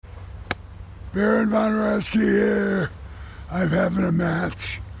Baron Von Raschke here. I'm having a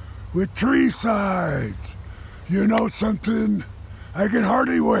match with 3 sides. You know something? I can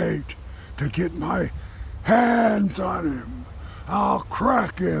hardly wait to get my hands on him. I'll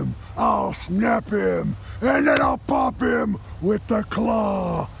crack him, I'll snap him, and then I'll pop him with the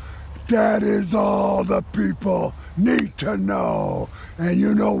claw. That is all the people need to know. And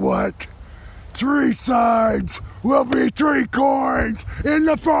you know what? 3 sides will be 3 coins in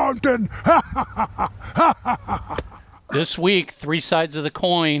the fountain. This week, 3 sides of the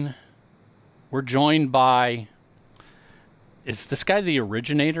coin. We're joined by... Is this guy the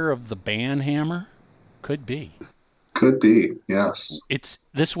originator of the band Hammer? Could be. Could be, yes.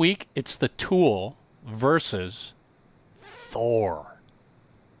 This week, it's the Tool versus Thor.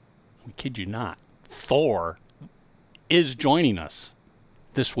 We kid you not. Thor is joining us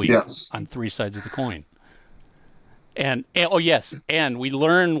this week on 3 sides of the coin. And we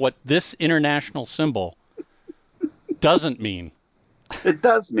learn what this international symbol doesn't mean. It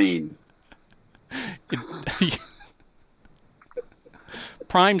does mean.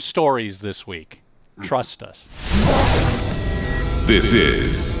 Prime stories this week. Trust us. This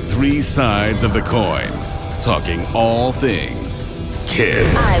is 3 Sides of the Coin, talking all things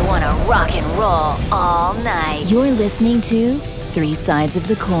Kiss. I want to rock and roll all night. You're listening to 3 Sides of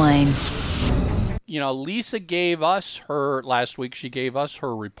the Coin. You know, Lisa gave us last week, she gave us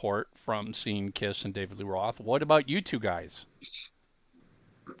her report from seeing Kiss and David Lee Roth. What about you two guys?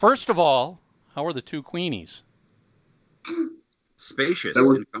 First of all, how are the 2 Queenies? Spacious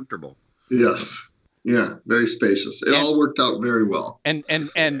and comfortable. Yes. Yeah, very spacious. It all worked out very well. And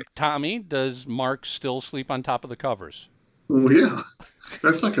Tommy, does Mark still sleep on top of the covers? Well, yeah.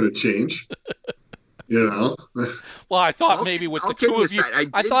 That's not going to change. You know? Well, I thought maybe with the two of you,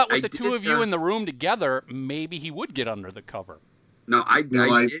 I thought with the two of you in the room together, maybe he would get under the cover. No, I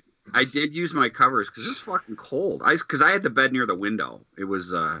did use my covers because it's fucking cold. Because I had the bed near the window. It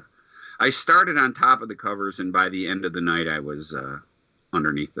was, I started on top of the covers, and by the end of the night, I was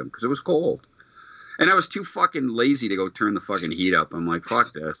underneath them because it was cold. And I was too fucking lazy to go turn the fucking heat up. I'm like,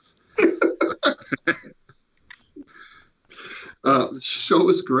 fuck this. The show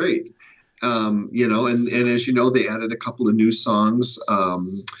was great. You know, and as you know, they added a couple of new songs,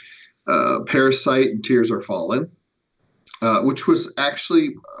 Parasite and Tears Are Falling, which was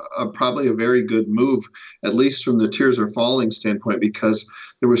actually probably a very good move, at least from the Tears Are Falling standpoint, because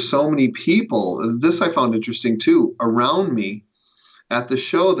there were so many people. This I found interesting too, around me at the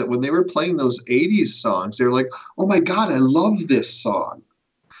show, that when they were playing those 80s songs, they were like, oh my God, I love this song.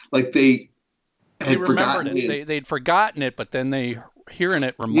 Like they had forgotten it. They'd forgotten it, but then hearing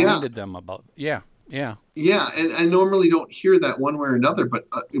it reminded them about, Yeah, and I normally don't hear that one way or another, but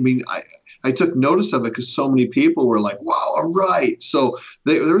I mean, I took notice of it because so many people were like, wow, all right. So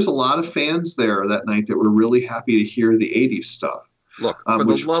there was a lot of fans there that night that were really happy to hear the 80s stuff. Look, for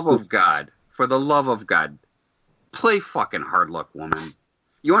the love of God, play fucking Hard Luck Woman.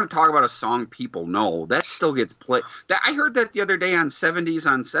 You want to talk about a song people know, that still gets played. I heard that the other day on 70s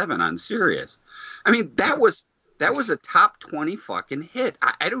on 7 on Sirius. I mean, that was a top 20 fucking hit.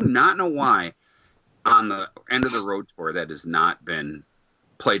 I do not know why on the End of the Road tour that has not been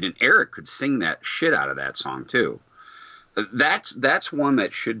played. And Eric could sing that shit out of that song too. That's one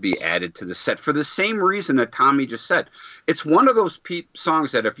that should be added to the set for the same reason that Tommy just said. It's one of those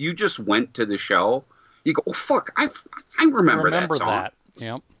songs that if you just went to the show, you go, oh fuck, I remember that song.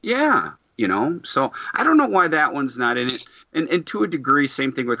 Yep. Yeah. You know, so I don't know why that one's not in it. And to a degree,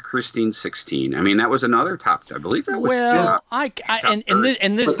 same thing with Christine 16. I mean, that was another top. I believe that was. Well,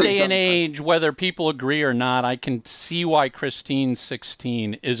 in this day and age, whether people agree or not, I can see why Christine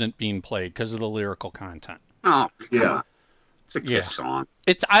 16 isn't being played because of the lyrical content. Oh, yeah. It's a Kiss song.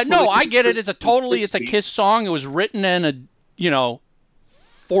 I get it. It's a Kiss song. It was written in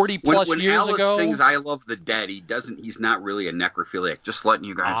 40 plus years Alice ago. Sings "I Love the Dead," he's not really a necrophiliac. Just letting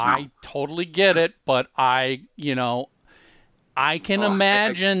you guys know. I totally get it, but I can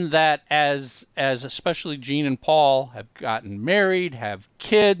imagine that as especially Gene and Paul have gotten married, have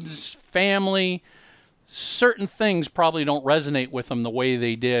kids, family, certain things probably don't resonate with them the way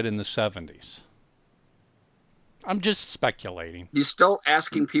they did in the 70s. I'm just speculating. He's still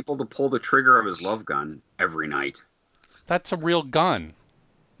asking people to pull the trigger of his love gun every night. That's a real gun.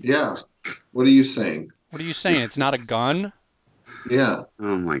 Yeah. What are you saying? What are you saying? It's not a gun? Yeah.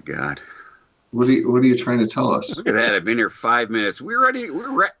 Oh my God. What are you trying to tell us? Look at that. I've been here 5 minutes. We're ready.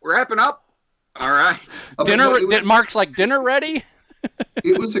 We're wrapping up. All right. Mark's like, dinner ready?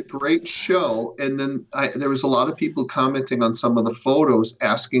 It was a great show. And then there was a lot of people commenting on some of the photos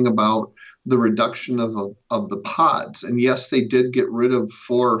asking about the reduction of the pods. And yes, they did get rid of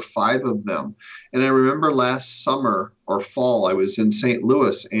 4 or 5 of them. And I remember last summer or fall, I was in St.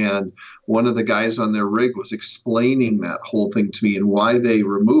 Louis, and one of the guys on their rig was explaining that whole thing to me and why they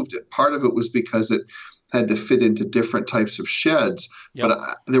removed it. Part of it was because it had to fit into different types of sheds. Yep.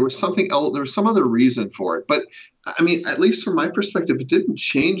 But there was something else. There was some other reason for it. But I mean, at least from my perspective, it didn't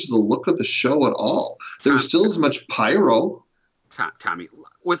change the look of the show at all. There was still as much pyro. Tommy,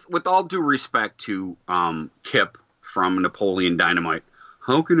 with all due respect to Kip from Napoleon Dynamite,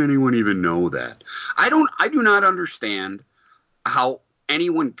 how can anyone even know that? I do not understand how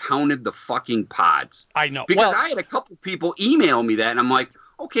anyone counted the fucking pods. I know. Because I had a couple people email me that, and I'm like,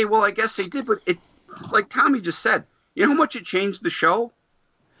 okay, well, I guess they did, but it, like Tommy just said, you know how much it changed the show?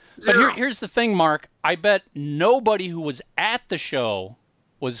 Zero. But here's the thing, Mark. I bet nobody who was at the show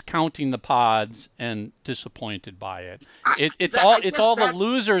was counting the pods and disappointed by it. It's all the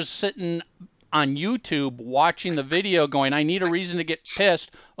losers sitting on YouTube watching the video going, I need a reason to get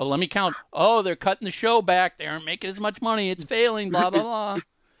pissed. Oh, let me count. Oh, they're cutting the show back. They aren't making as much money. It's failing, blah, blah, blah.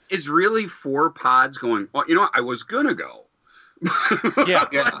 Is really 4 pods going, well, you know what? I was going to go. Yeah.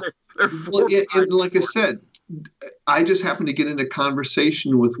 And like I said, I just happened to get into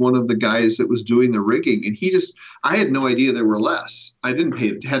conversation with one of the guys that was doing the rigging, and I had no idea there were less. I hadn't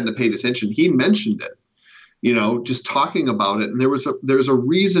paid attention. He mentioned it, just talking about it, and there's a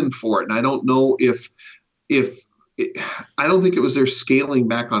reason for it, and I don't know I don't think it was their scaling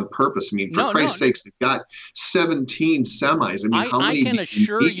back on purpose. I mean, for Christ's sakes, they've got 17 semis. I mean, how many? I can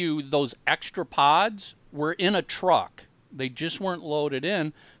assure you those extra pods were in a truck. They just weren't loaded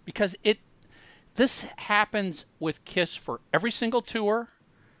in because this happens with KISS for every single tour.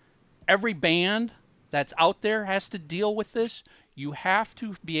 Every band that's out there has to deal with this. You have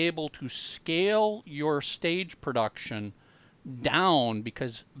to be able to scale your stage production down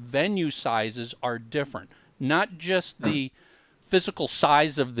because venue sizes are different. Not just the physical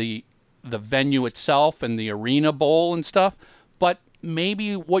size of the venue itself and the arena bowl and stuff, but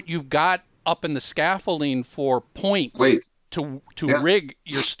maybe what you've got up in the scaffolding for points to rig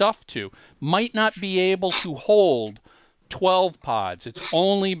your stuff to might not be able to hold 12 pods. It's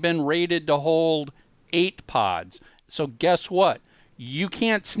only been rated to hold 8 pods. So guess what? You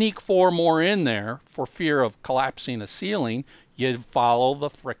can't sneak 4 more in there for fear of collapsing a ceiling. You follow the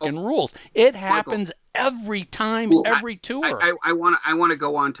frickin' rules. It happens every time, every tour. I want to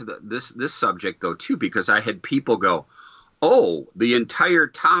go on to this subject though too, because I had people go, "Oh, the entire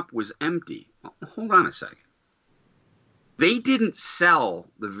top was empty." Well, hold on a second. They didn't sell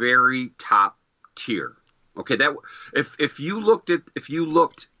the very top tier. Okay, that if you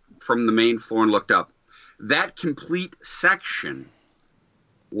looked from the main floor and looked up, that complete section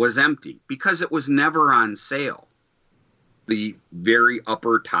was empty because it was never on sale. The very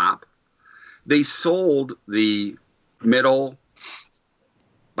upper top, they sold the middle,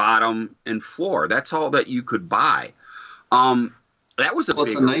 bottom, and floor. That's all that you could buy. That was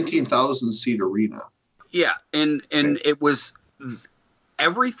it's a 19,000 seat arena. Yeah, and it was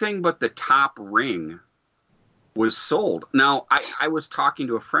everything but the top ring was sold. Now, I was talking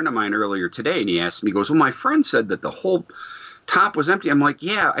to a friend of mine earlier today, and he asked me, he goes, well, my friend said that the whole top was empty. I'm like,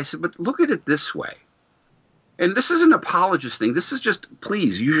 yeah. I said, but look at it this way. And this is an apologist thing. This is just,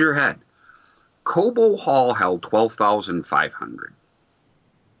 please, use your head. Cobo Hall held 12,500.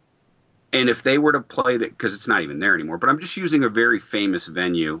 And if they were to play that, because it's not even there anymore, but I'm just using a very famous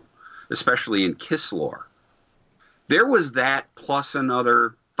venue, especially in KISS lore. There was that plus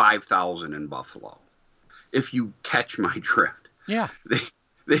another 5,000 in Buffalo, if you catch my drift. Yeah.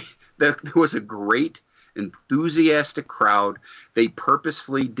 There was a great, enthusiastic crowd. They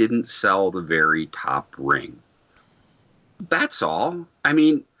purposefully didn't sell the very top ring. That's all. I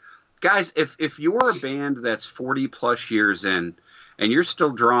mean, guys, if you're a band that's 40 plus years in and you're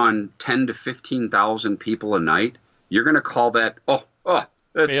still drawing 10 to 15,000 people a night, you're going to call that,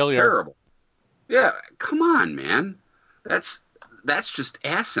 that's failure. Terrible. Yeah, come on, man. That's just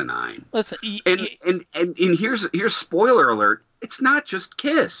asinine. Listen, and here's spoiler alert. It's not just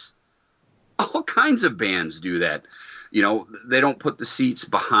KISS. All kinds of bands do that. They don't put the seats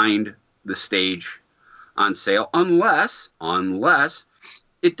behind the stage on sale unless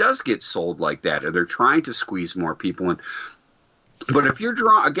it does get sold like that, or they're trying to squeeze more people in. But if you're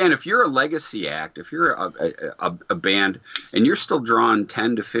if you're a legacy act, if you're a band and you're still drawing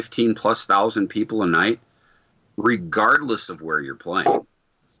 10 to 15 plus thousand people a night, regardless of where you're playing,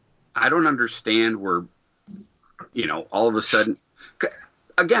 I don't understand where, all of a sudden.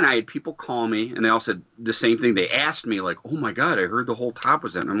 Again, I had people call me, and they all said the same thing. They asked me, like, oh, my God, I heard the whole top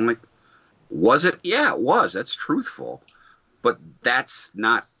was in. I'm like, was it? Yeah, it was. That's truthful. But that's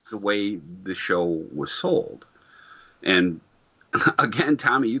not the way the show was sold. And again,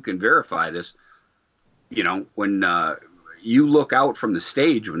 Tommy, you can verify this. You know, when you look out from the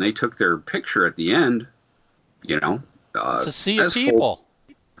stage when they took their picture at the end, you know, it's a sea of people.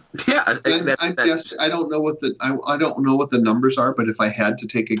 Yeah, I guess I don't know what the numbers are, but if I had to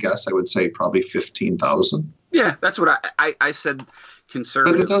take a guess, I would say probably 15,000. Yeah, that's what I said.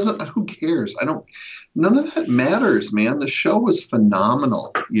 Conservative. But it doesn't. Who cares? None of that matters, man. The show was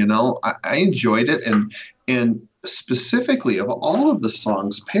phenomenal. You know, I enjoyed it, and specifically of all of the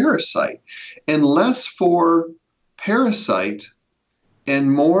songs, Parasite, and less for Parasite, and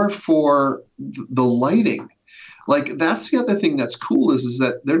more for the lighting. Like, that's the other thing that's cool is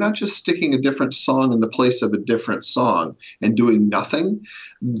that they're not just sticking a different song in the place of a different song and doing nothing.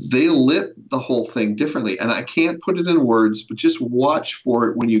 They lit the whole thing differently. And I can't put it in words, but just watch for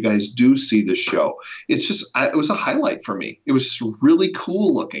it when you guys do see the show. It's just, it was a highlight for me. It was just really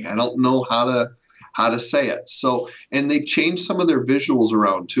cool looking. I don't know how to say it. So, and they've changed some of their visuals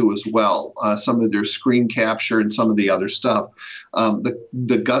around too as well. Some of their screen capture and some of the other stuff.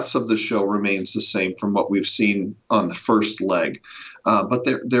 The guts of the show remains the same from what we've seen on the first leg. But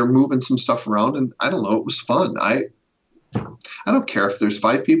they're moving some stuff around, and I don't know, it was fun. I don't care if there's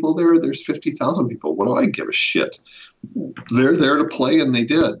 5 people there or there's 50,000 people. What do I give a shit? They're there to play, and they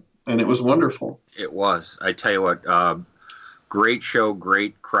did. And it was wonderful. It was. I tell you what, great show,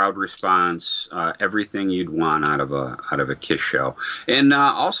 great crowd response, everything you'd want out of a Kiss show. And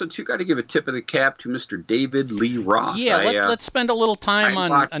also, too, got to give a tip of the cap to Mr. David Lee Roth. Yeah, let's spend a little time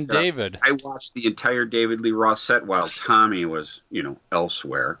on David. I watched the entire David Lee Roth set while Tommy was,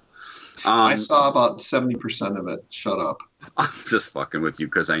 elsewhere. I saw about 70% of it. Shut up. I'm just fucking with you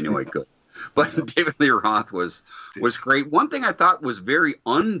because I knew I could. But David Lee Roth was great. One thing I thought was very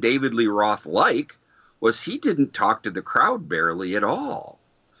un-David Lee Roth-like was he didn't talk to the crowd barely at all.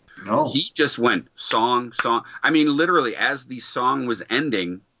 No. He just went song. I mean, literally, as the song was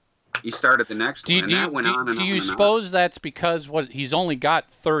ending, he started the next one, and that went on and on. Do you suppose that's because he's only got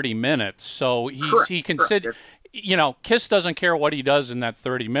 30 minutes, so he can sit... Kiss doesn't care what he does in that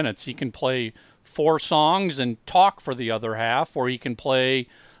 30 minutes. He can play 4 songs and talk for the other half, or he can play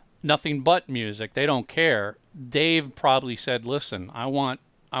nothing but music. They don't care. Dave probably said, listen, I want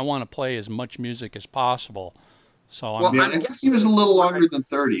to play as much music as possible. So I guess he was a little longer than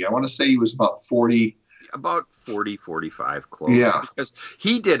 30. I want to say he was about 40. About 40, 45 close. Yeah. Because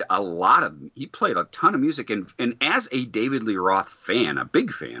he played a ton of music. And as a David Lee Roth fan, a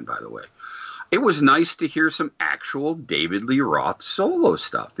big fan, by the way, it was nice to hear some actual David Lee Roth solo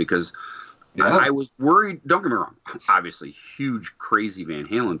stuff because I was worried. Don't get me wrong. Obviously, huge, crazy Van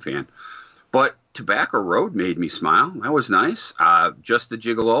Halen fan. But Tobacco Road made me smile. That was nice. Just the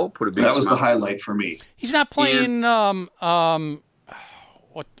Gigolo put a big smile. That was the highlight for me. He's not playing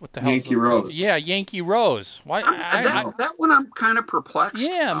what the hell? Yankee Rose. Yeah, Yankee Rose. Why? That one I'm kind of perplexed.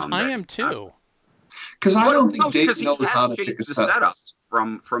 Yeah, I am too. Because I don't think Dave knows how to pick a setup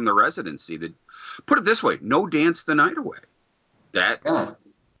from the residency. That put it this way, No Dance the Night Away. That's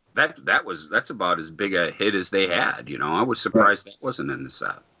about as big a hit as they had. I was surprised that wasn't in the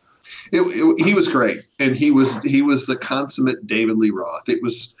set. He was great, and he was the consummate David Lee Roth. It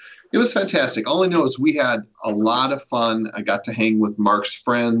was fantastic. All I know is we had a lot of fun. I got to hang with Mark's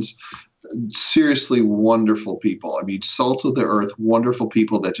friends. Seriously wonderful people. I mean, salt of the earth, wonderful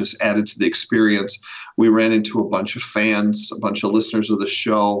people that just added to the experience. We ran into a bunch of fans, a bunch of listeners of the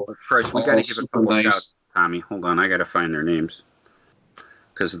show. First, we got to give a couple shout-outs, Tommy. Hold on, I got to find their names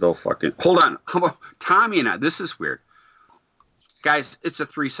because they'll fucking hold on. How about Tommy and I? This is weird. Guys, it's a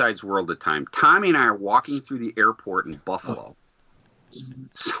Three Sides world at time. Tommy and I are walking through the airport in Buffalo.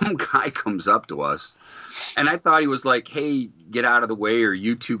 Some guy comes up to us, and I thought he was like, "Hey, get out of the way," or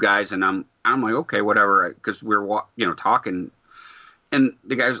 "You two guys." And I'm like, "Okay, whatever," because we're talking. And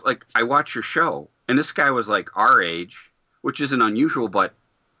the guy was like, "I watch your show," and this guy was like our age, which isn't unusual, but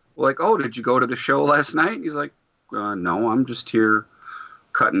like, "Oh, did you go to the show last night?" And he's like, "No, I'm just here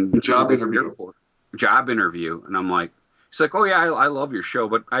cutting job interview." And I'm like. He's like, "Oh, yeah, I love your show,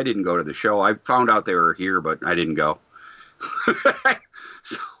 but I didn't go to the show. I found out they were here, but I didn't go."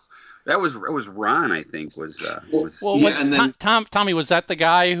 So that was Ron, I think, Tommy, was that the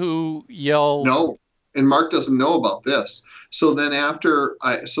guy who yelled? No, and Mark doesn't know about this. So then after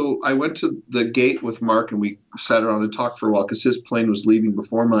I went to the gate with Mark, and we sat around and talked for a while because his plane was leaving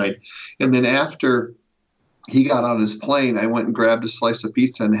before mine. And then after he got on his plane, I went and grabbed a slice of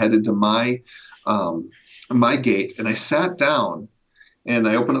pizza and headed to my gate, and I sat down and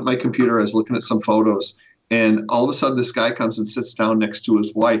I opened up my computer. I was looking at some photos, and all of a sudden this guy comes and sits down next to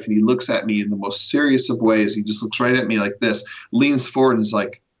his wife, and he looks at me in the most serious of ways. He just looks right at me like this, leans forward, and is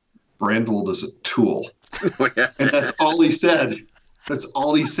like, Brandvold is a tool. And that's all he said. That's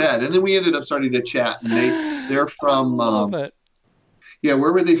all he said. And then we ended up starting to chat. And they're from, where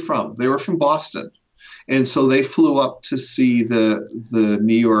were they from? They were from Boston. And so they flew up to see the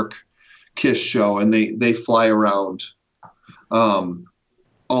New York Kiss show, and they fly around all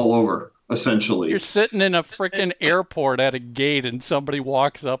over, essentially. You're sitting in a freaking airport at a gate, and somebody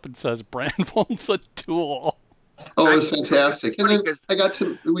walks up and says, Brandvold's a tool. Oh, it was fantastic. And then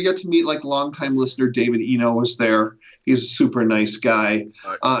we got to meet like longtime listener David Eno was there. He's a super nice guy.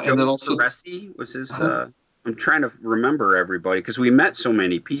 And then also Resti was his. I'm trying to remember everybody because we met so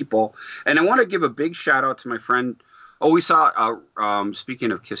many people. And I want to give a big shout out to my friend. Oh, we saw.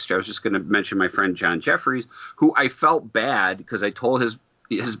 Speaking of Kiss, I was just going to mention my friend John Jeffries, who I felt bad because I told his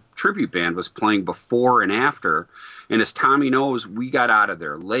tribute band was playing before and after, and as Tommy knows, we got out of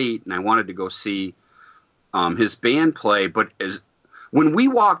there late, and I wanted to go see his band play, but when we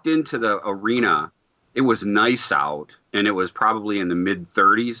walked into the arena, it was nice out, and it was probably in the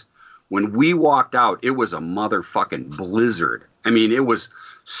mid-30s. When we walked out, it was a motherfucking blizzard. I mean, it was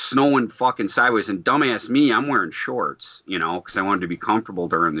snowing fucking sideways, and dumbass me, I'm wearing shorts, because I wanted to be comfortable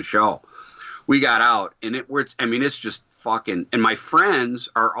during the show. We got out, and it's just fucking, and my friends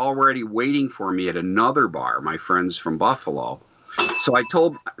are already waiting for me at another bar, my friends from Buffalo. So I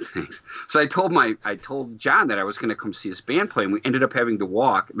told John that I was going to come see his band play, and we ended up having to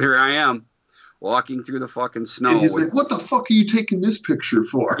walk. There I am, walking through the fucking snow. And he's like, "What the fuck are you taking this picture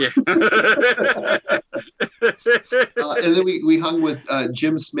for?" Yeah. And then we hung with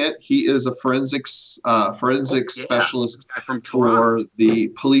Jim Smith. He is a forensics specialist from for the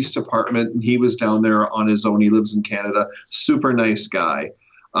police department, and he was down there on his own. He lives in Canada. Super nice guy.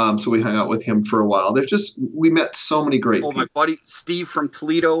 So we hung out with him for a while. We met so many great people. My buddy Steve from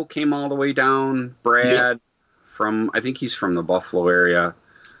Toledo came all the way down. Brad I think he's from the Buffalo area.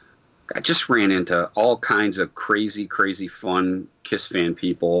 I just ran into all kinds of crazy, crazy fun Kiss fan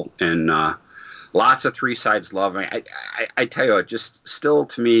people, and lots of Three Sides love. I tell you, it just still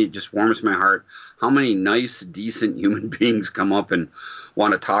to me just warms my heart how many nice, decent human beings come up and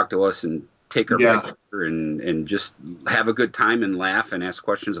want to talk to us and take our picture and just have a good time and laugh and ask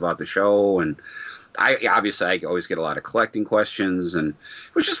questions about the show. And I always get a lot of collecting questions, and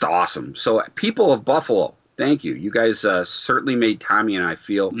it was just awesome. So people of Buffalo, thank you. You guys certainly made Tommy and I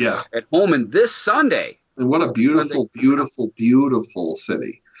feel at home. And this Sunday. And what a beautiful, beautiful, beautiful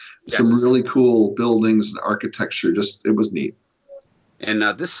city. Yes. Some really cool buildings and architecture. It was neat. And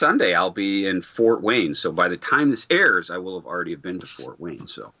this Sunday I'll be in Fort Wayne. So by the time this airs, I will have already been to Fort Wayne.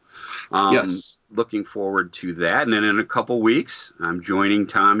 So looking forward to that. And then in a couple weeks, I'm joining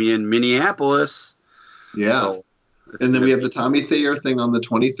Tommy in Minneapolis. Yeah. So and then we have the Tommy Thayer thing on the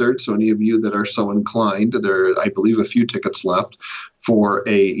 23rd. So any of you that are so inclined, there are, I believe, a few tickets left for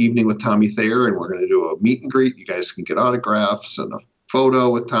a evening with Tommy Thayer. And we're going to do a meet and greet. You guys can get autographs and a photo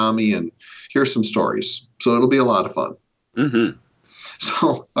with Tommy and hear some stories. So it'll be a lot of fun. Mm-hmm.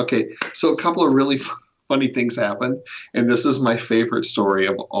 So a couple of really funny things happened, and this is my favorite story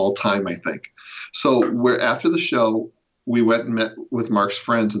of all time, I think. So after the show, we went and met with Mark's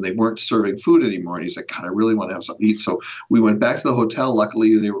friends, and they weren't serving food anymore. And he's like, "God, I really want to have something to eat." So we went back to the hotel.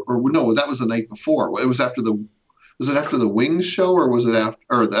 Luckily, that was the night before. It was after was it after the Wings show, or was it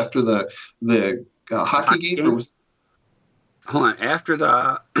after the hockey game? Or was hold on, after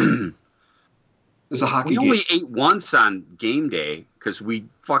the. There's a hockey game. We only ate once on game day because we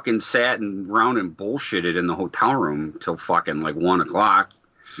fucking sat around and bullshitted in the hotel room till fucking like 1 o'clock.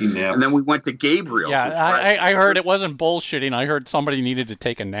 And then we went to Gabriel's. Yeah, I heard it wasn't bullshitting. I heard somebody needed to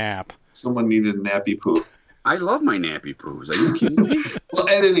take a nap. Someone needed a nappy poo. I love my nappy poos. Are you kidding me? Well,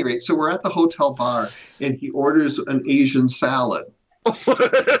 at any rate, so we're at the hotel bar, and he orders an Asian salad. That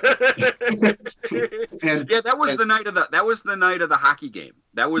was the night of the hockey game.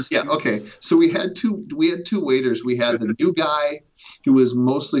 Okay. So we had two waiters. We had the new guy who was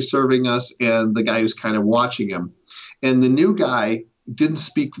mostly serving us, and the guy who's kind of watching him. And the new guy didn't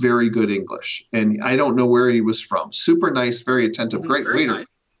speak very good English, and I don't know where he was from. Super nice, very attentive, great waiter. Nice.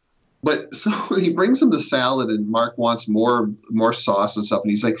 But so he brings him the salad, and Mark wants more sauce and stuff,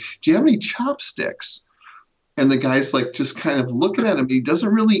 and he's like, "Do you have any chopsticks?" And the guy's like just kind of looking at him. He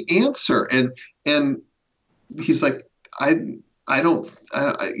doesn't really answer. And he's like, I don't,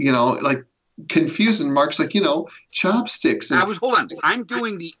 like confused. And Mark's like, chopsticks. And hold on. I'm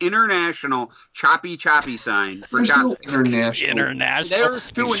doing the international choppy sign for chopsticks. No international. There's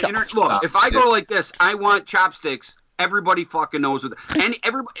two look, if I go like this, I want chopsticks. Everybody fucking knows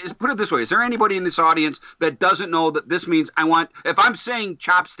put it this way. Is there anybody in this audience that doesn't know that this means if I'm saying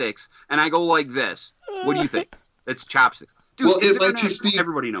chopsticks and I go like this, what do you think? It's chopsticks. Dude, well, it's it might just be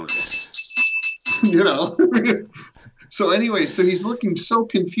everybody knows it. You know. So anyway, so he's looking so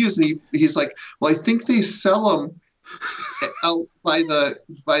confused, and he's like, "Well, I think they sell them out by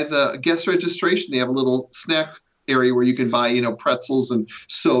the guest registration. They have a little snack area where you can buy, pretzels and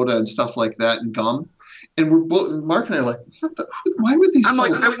soda and stuff like that, and gum." And we're both, Mark and I are like, why would they? I'm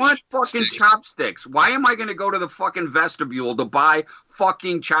sell like, I want fucking chopsticks. Why am I going to go to the fucking vestibule to buy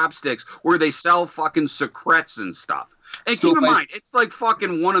fucking chopsticks where they sell fucking secrets and stuff? And keep in mind, it's like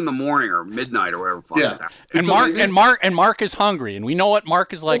fucking 1 a.m. or midnight or whatever. Yeah. And Mark is hungry, and we know what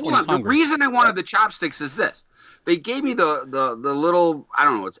Mark is like when he's hungry. The reason I wanted the chopsticks is this: they gave me the little, I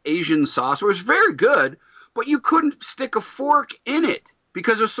don't know, it's Asian sauce. It was very good, but you couldn't stick a fork in it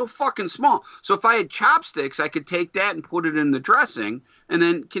because it was so fucking small. So if I had chopsticks, I could take that and put it in the dressing and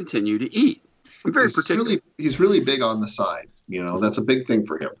then continue to eat. I'm very particular. He's really big on the side. That's a big thing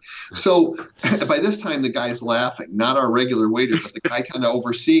for him. So by this time, the guy's laughing, not our regular waiter, but the guy kind of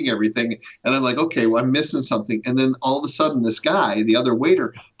overseeing everything. And I'm like, okay, well, I'm missing something. And then all of a sudden, this guy, the other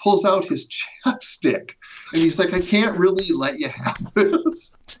waiter, pulls out his chapstick. And he's like, I can't really let you have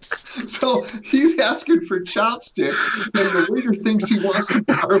this. So he's asking for chopsticks, and the waiter thinks he wants to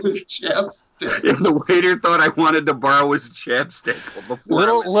borrow his chapstick. Yeah, the waiter thought I wanted to borrow his chapstick.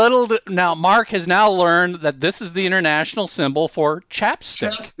 Now, Mark has now learned that this is the international symbol for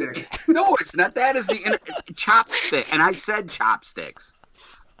chapstick. No, it's not. That is the chopstick, and I said chopsticks.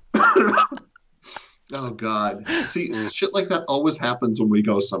 Oh, God. See, shit like that always happens when we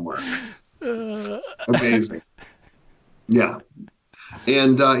go somewhere. Amazing. Yeah.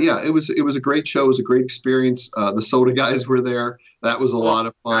 And it was a great show. It was a great experience. The soda guys were there. That was a lot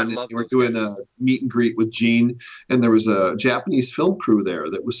of fun. We were doing a meet and greet with Gene, and there was a Japanese film crew there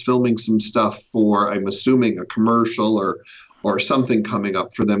that was filming some stuff for, I'm assuming, a commercial or something coming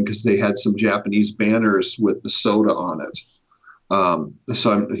up for them, because they had some Japanese banners with the soda on it.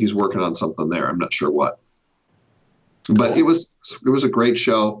 So he's working on something there. I'm not sure what. But it was a great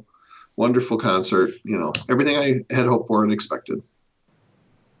show. Wonderful concert, everything I had hoped for and expected.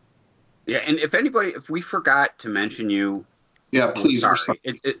 Yeah, and if we forgot to mention you, yeah, please. Sorry.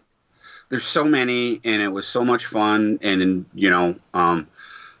 There's so many, and it was so much fun, and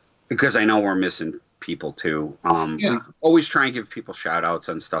because I know we're missing people too. We always try and give people shout outs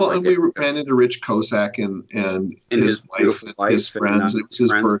and stuff. Well, and we ran into Rich Kosak and his wife and his friends. It was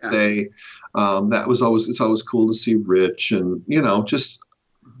his birthday. Yeah. It's always cool to see Rich, and just.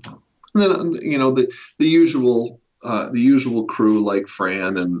 And then the usual crew like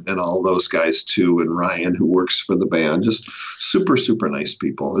Fran and all those guys too, and Ryan, who works for the band, just super, super nice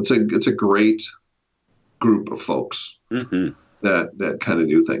people. It's a great group of folks that kind of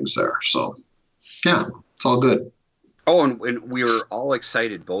do things there. So yeah, it's all good. Oh, and we were all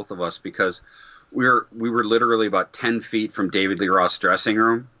excited, both of us, because we were literally about 10 feet from David Lee Roth's dressing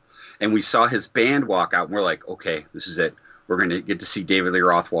room, and we saw his band walk out, and we're like, okay, this is it. We're going to get to see David Lee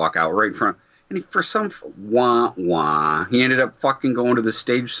Roth walk out right in front. And for some he ended up fucking going to the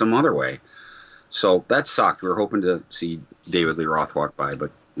stage some other way. So that sucked. We were hoping to see David Lee Roth walk by,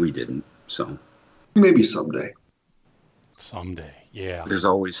 but we didn't. So maybe someday. Someday, yeah. There's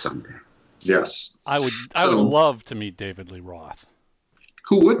always someday. Yes. I would love to meet David Lee Roth.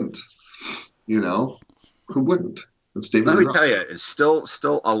 Who wouldn't? Who wouldn't? Let me tell you, it's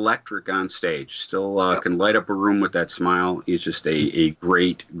still electric on stage. Still can light up a room with that smile. He's just a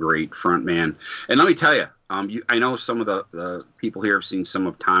great, great front man. And let me tell you, I know some of the people here have seen some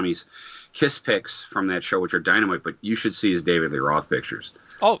of Tommy's Kiss pics from that show, which are dynamite, but you should see his David Lee Roth pictures.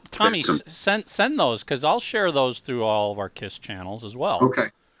 Oh, Tommy, send those, because I'll share those through all of our Kiss channels as well.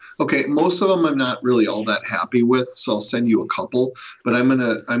 Okay. Most of them I'm not really all that happy with, so I'll send you a couple. But I'm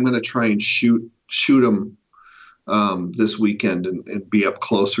gonna try and shoot them this weekend and be up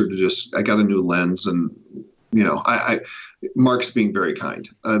closer to I got a new lens, and Mark's being very kind.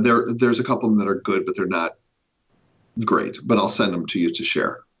 There's a couple of them that are good, but they're not great, but I'll send them to you to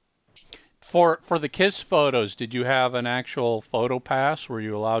share. For the Kiss photos, did you have an actual photo pass? Were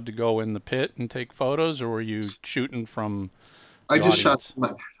you allowed to go in the pit and take photos, or were you shooting from the audience?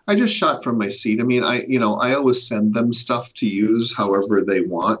 I just shot from my seat. I mean, I always send them stuff to use however they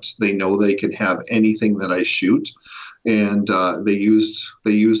want. They know they can have anything that I shoot, and they used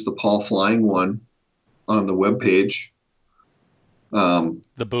the Paul Flying one on the webpage.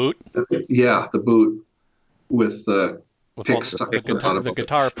 The boot. Yeah, the boot with the pick stuck on the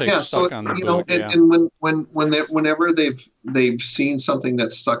guitar pick stuck on the boot. And whenever they've seen something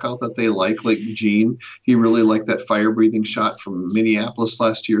that stuck out that they like Gene, he really liked that fire breathing shot from Minneapolis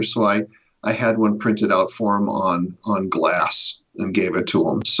last year. So I had one printed out for him on glass. and gave it to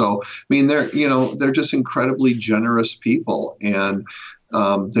them. So, I mean, they're just incredibly generous people, and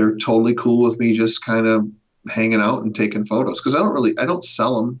they're totally cool with me just kind of hanging out and taking photos, because I don't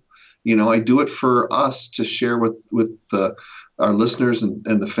sell them. I do it for us to share with our listeners and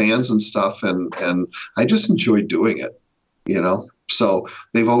the fans and stuff. And I just enjoy doing it, so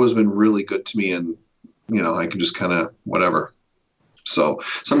they've always been really good to me, and, I can just kind of whatever. So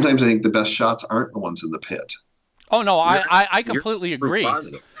sometimes I think the best shots aren't the ones in the pit. Oh, no, I completely agree.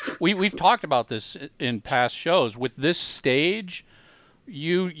 We've talked about this in past shows. With this stage,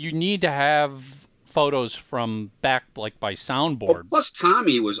 you need to have photos from back, like, by soundboard. Well, plus,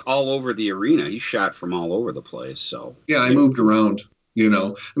 Tommy was all over the arena. He shot from all over the place. So yeah, I moved around.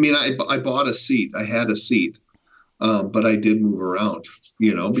 I mean, I bought a seat. I had a seat, but I did move around.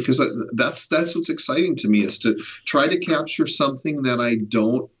 Because that's what's exciting to me, is to try to capture something that I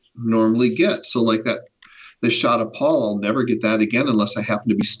don't normally get. So like that. The shot of Paul, I'll never get that again unless I happen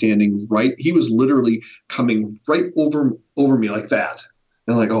to be standing right. He was literally coming right over me like that.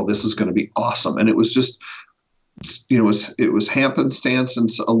 And I'm like, oh, this is going to be awesome. And it was just, it was happenstance and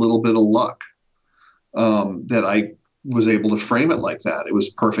a little bit of luck that I was able to frame it like that. It was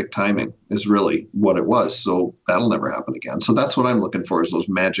perfect timing is really what it was. So that'll never happen again. So that's what I'm looking for, is those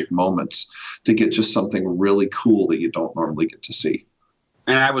magic moments to get just something really cool that you don't normally get to see.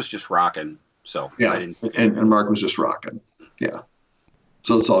 And I was just rocking. So yeah, I didn't... and Mark was just rocking. Yeah,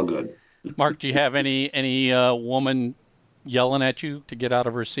 so it's all good. Mark, do you have any woman yelling at you to get out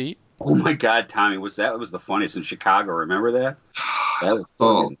of her seat? Oh my God, Tommy, was the funniest in Chicago? Remember that?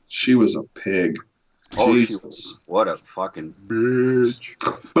 She was a pig. Oh, Jesus. What a fucking bitch!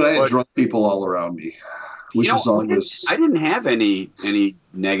 But I had drunk people all around me, which is always. I didn't have any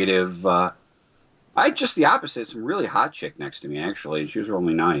negative. I had just the opposite. Some really hot chick next to me, actually. She was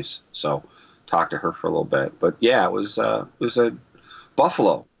really nice. So talked to her for a little bit. But yeah, it was a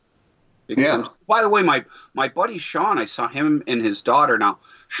Buffalo. Yeah. By the way, my buddy Sean, I saw him and his daughter. Now,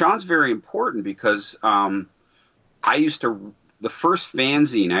 Sean's very important because the first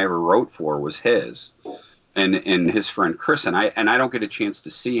fanzine I ever wrote for was his, and his friend Chris, and I don't get a chance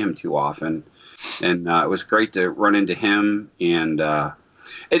to see him too often, and it was great to run into him. And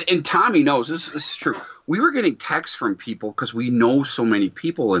Tommy knows this is true. We were getting texts from people because we know so many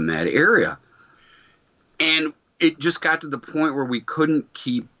people in that area, and it just got to the point where we couldn't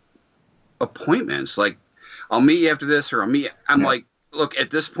keep appointments. Like, I'll meet you after this, or I'm like, look, at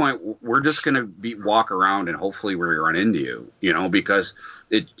this point, we're just going to walk around and hopefully we run into you, because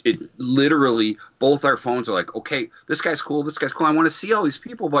it literally, both our phones are like, okay, this guy's cool. I want to see all these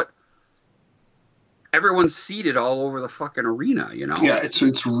people, but everyone's seated all over the fucking arena, Yeah,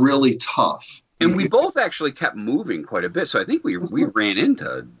 it's really tough. And we both actually kept moving quite a bit, so I think we ran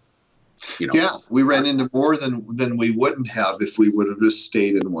into, Yeah, we ran into more than we wouldn't have if we would have just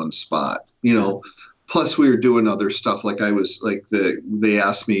stayed in one spot, Plus, we were doing other stuff. Like they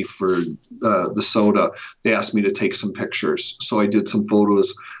asked me for the soda. They asked me to take some pictures, so I did some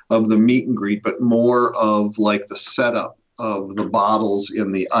photos of the meet and greet, but more of like the setup of the bottles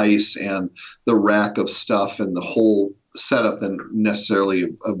in the ice and the rack of stuff and the whole setup than necessarily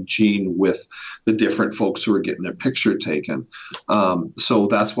of Gene with the different folks who were getting their picture taken. So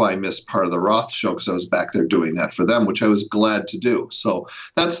that's why I missed part of the Roth show, because I was back there doing that for them, which I was glad to do. So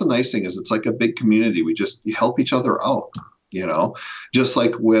that's the nice thing, is it's like a big community. We help each other out, just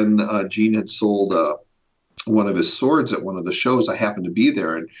like when Gene had sold one of his swords at one of the shows. I happened to be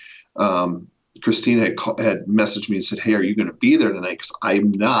there, and Christina had messaged me and said, "Hey, are you going to be there tonight? Because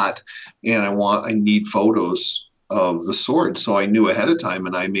I'm not, and I need photos of the sword." So I knew ahead of time,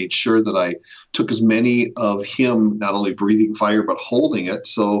 and I made sure that I took as many of him, not only breathing fire but holding it,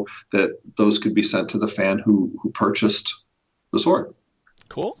 so that those could be sent to the fan who purchased the sword.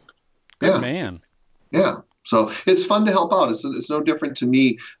 Cool. Good man. Yeah. So it's fun to help out. It's no different to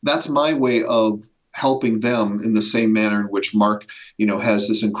me. That's my way of helping them, in the same manner in which Mark, has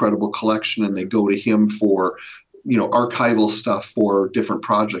this incredible collection, and they go to him for, archival stuff for different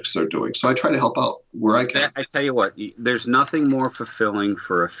projects they're doing. So I try to help out where I can. I tell you what, there's nothing more fulfilling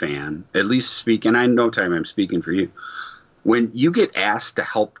for a fan, at least speaking, I know time I'm speaking for you, when you get asked to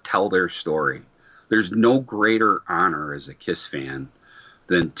help tell their story. There's no greater honor as a KISS fan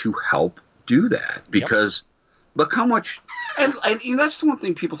than to help do that, because look how much, and that's the one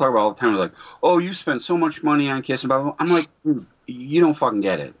thing people talk about all the time. Like, oh, you spent so much money on KISS, and blah, blah, blah. I'm like, you don't fucking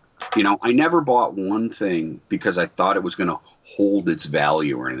get it. I never bought one thing because I thought it was going to hold its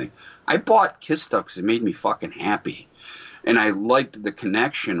value or anything. I bought KISS stuff because it made me fucking happy, and I liked the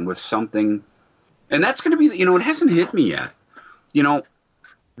connection with something. And that's going to be, it hasn't hit me yet.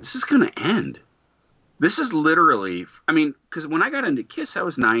 This is going to end. This is literally, I mean, because when I got into Kiss, I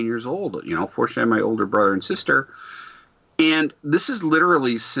was 9 years old. You know, fortunately, I had my older brother and sister. And this is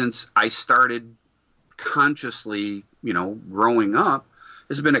literally since I started consciously, you know, growing up,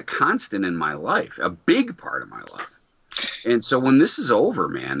 has been a constant in my life, a big part of my life. And so when this is over,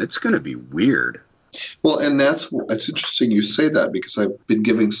 man, it's going to be weird. Well, and it's interesting you say that, because I've been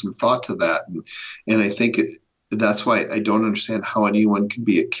giving some thought to that. And I think that's why I don't understand how anyone can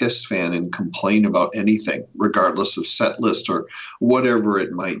be a Kiss fan and complain about anything, regardless of set list or whatever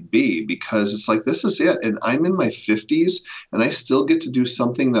it might be, because it's like, this is it. And I'm in my 50s and I still get to do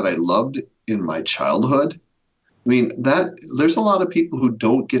something that I loved in my childhood. I mean, there's a lot of people who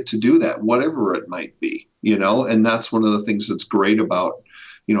don't get to do that, whatever it might be, you know, and that's one of the things that's great about,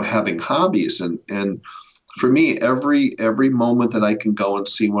 you know, having hobbies. And for me, every moment that I can go and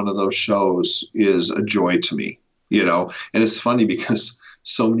see one of those shows is a joy to me, you know. And it's funny because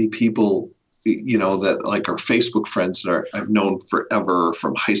so many people, you know, that like are Facebook friends that I've known forever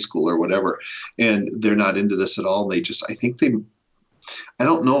from high school or whatever, and they're not into this at all. I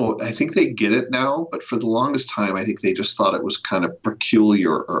don't know. I think they get it now, but for the longest time, I think they just thought it was kind of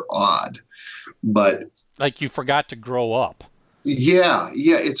peculiar or odd. But like you forgot to grow up. Yeah,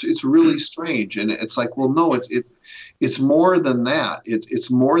 it's really strange, and it's like, well, no, it's more than that.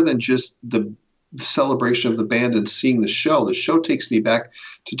 It's more than just the celebration of the band and seeing the show. The show takes me back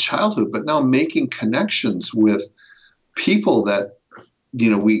to childhood, but now making connections with people that,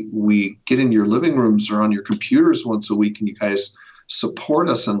 you know, we get in your living rooms or on your computers once a week, and you guys support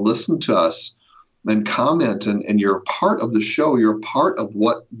us and listen to us and comment, and you're a part of the show. You're a part of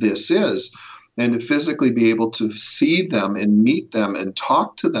what this is. And to physically be able to see them and meet them and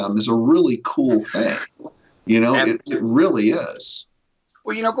talk to them is a really cool thing. You know, it really is.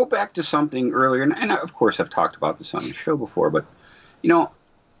 Well, you know, go back to something earlier, and of course I've talked about this on the show before, but, you know,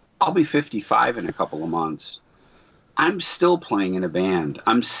 I'll be 55 in a couple of months. I'm still playing in a band.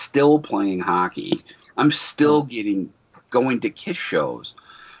 I'm still playing hockey. I'm still going to Kiss shows.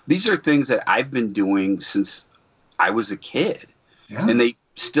 These are things that I've been doing since I was a kid. Yeah. And they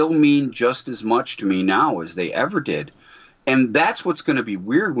still mean just as much to me now as they ever did. And that's what's going to be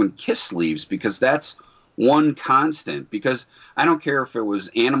weird when Kiss leaves, because that's one constant. Because I don't care if it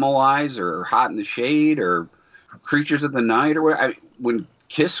was Animalize or Hot in the Shade or Creatures of the Night or whatever. When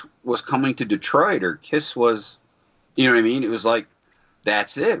Kiss was coming to Detroit, or Kiss was, you know what I mean? It was like,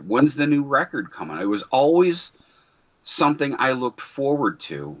 that's it. When's the new record coming? It was always something I looked forward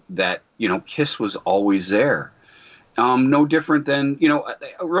to, that, you know, Kiss was always there. No different than, you know,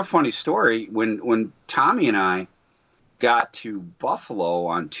 a real funny story. When Tommy and I got to Buffalo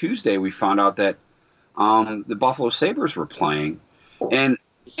on Tuesday, we found out that the Buffalo Sabres were playing. And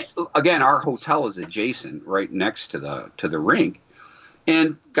again, our hotel is adjacent, right next to the rink.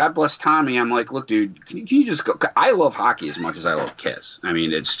 And God bless Tommy, I'm like, look, dude, can you just go? I love hockey as much as I love Kiss. I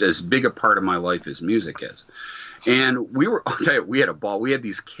mean, it's as big a part of my life as music is. And I'll tell you, we had a ball. We had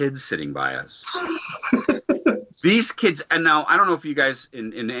these kids sitting by us. These kids, and now I don't know if you guys,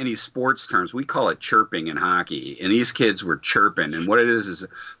 in any sports terms, we call it chirping in hockey. And these kids were chirping. And what it is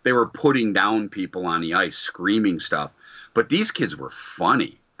they were putting down people on the ice, screaming stuff. But these kids were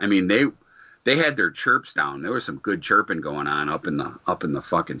funny. I mean, they had their chirps down. There was some good chirping going on up in the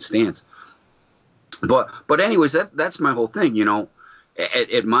fucking stands. But anyways, that's my whole thing. You know,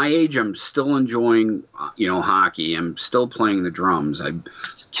 at my age, I'm still enjoying, you know, hockey. I'm still playing the drums.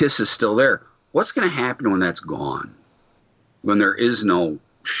 Kiss is still there. What's going to happen when that's gone? When there is no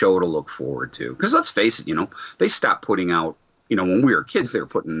show to look forward to? Because let's face it, you know, they stopped putting out, you know, when we were kids, they were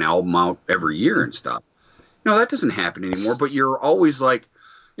putting an album out every year and stuff. You know, that doesn't happen anymore. But you're always like,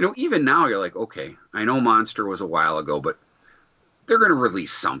 you know, even now you're like, okay, I know Monster was a while ago, but they're going to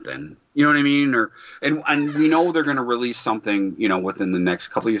release something. You know what I mean? And we know they're going to release something, you know, within the next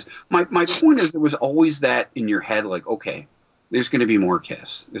couple of years. My point is, there was always that in your head, like, okay, there's going to be more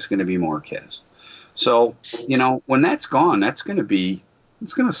Kiss. There's going to be more Kiss. So, you know, when that's gone, it's going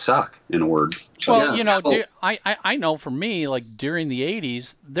to suck, in a word. So, well, you know, I know for me, like during the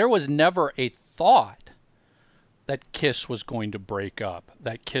 80s, there was never a thought that Kiss was going to break up,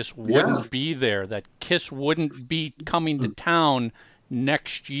 that Kiss wouldn't be there, that Kiss wouldn't be coming to town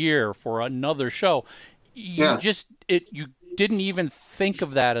next year for another show. You didn't even think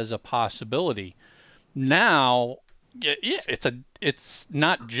of that as a possibility. Now, it's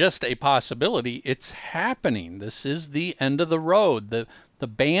not just a possibility, it's happening. This is the end of the road. The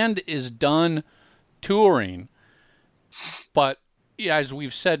band is done touring, but as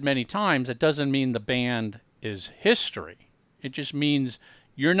we've said many times, it doesn't mean the band is history. It just means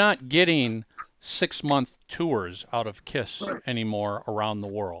you're not getting 6-month tours out of Kiss anymore around the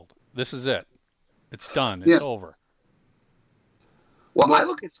world. This is it. It's done. It's over. Well, I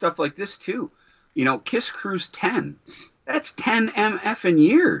look at stuff like this too. You know, Kiss Cruise 10. That's 10 MF in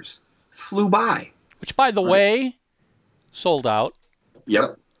years. Flew by. Which, by the way, sold out.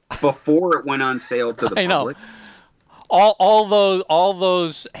 Yep. Before it went on sale to the public. All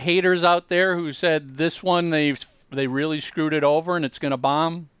those haters out there who said this one they really screwed it over and it's going to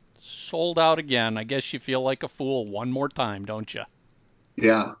bomb, sold out again. I guess you feel like a fool one more time, don't you?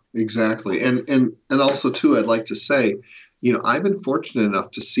 Yeah, exactly. And also too, I'd like to say, you know, I've been fortunate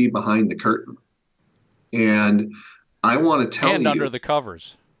enough to see behind the curtain, and I want to tell you. And under the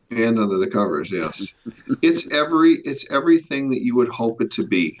covers. And under the covers, yes. It's everything that you would hope it to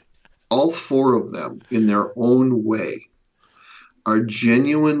be. All four of them, in their own way, are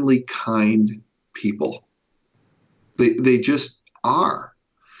genuinely kind people. They just are.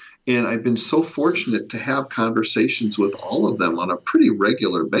 And I've been so fortunate to have conversations with all of them on a pretty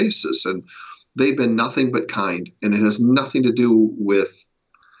regular basis. And they've been nothing but kind. And it has nothing to do with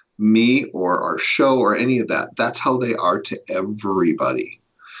me or our show or any of that. That's how they are to everybody,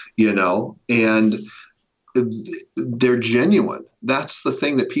 you know, and they're genuine. That's the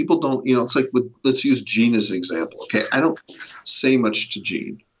thing that people don't, you know, it's like let's use Gene as an example. Okay. I don't say much to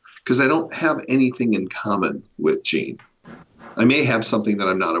Gene because I don't have anything in common with Gene. I may have something that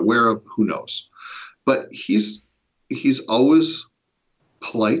I'm not aware of. Who knows? But he's always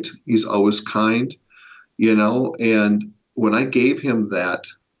polite. He's always kind, you know. And when I gave him that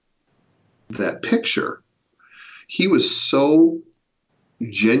picture, he was so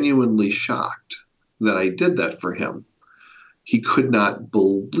genuinely shocked that I did that for him. He could not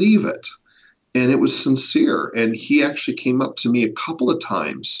believe it. And it was sincere. And he actually came up to me a couple of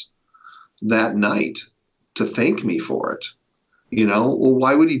times that night to thank me for it. You know, well,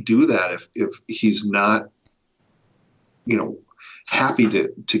 why would he do that if he's not, you know, happy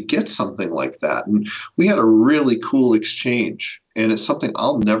to get something like that? And we had a really cool exchange, and it's something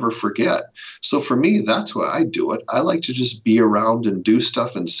I'll never forget. So for me, that's why I do it. I like to just be around and do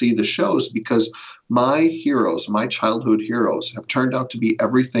stuff and see the shows because my heroes, my childhood heroes, have turned out to be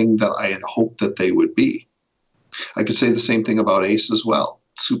everything that I had hoped that they would be. I could say the same thing about Ace as well.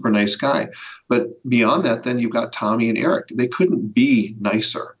 Super nice guy. But beyond that, then you've got Tommy and Eric. They couldn't be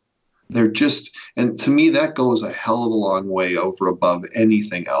nicer. They're just, and to me, that goes a hell of a long way over above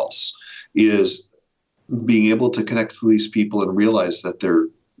anything else, is being able to connect to these people and realize that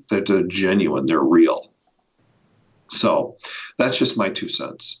they're genuine, they're real. So that's just my 2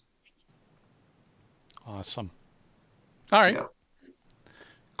 cents. Awesome. All right. Yeah.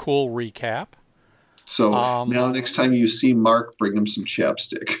 Cool recap. So now next time you see Mark, bring him some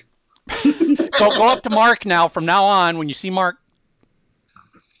chapstick. Go up to Mark now. From now on, when you see Mark.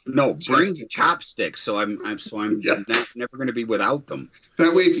 No, bring chopsticks. So I'm never going to be without them.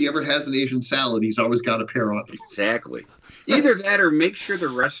 That way, if he ever has an Asian salad, he's always got a pair on. Exactly. Either that, or make sure the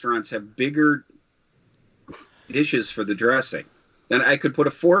restaurants have bigger dishes for the dressing. Then I could put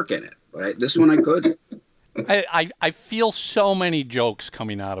a fork in it. But this one I could. I feel so many jokes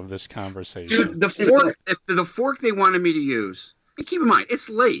coming out of this conversation. Dude, the fork they wanted me to use, and keep in mind, it's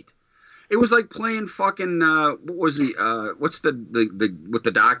late. It was like playing fucking what was what's the with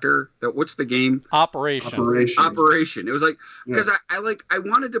the doctor? What's the game? Operation. It was like because I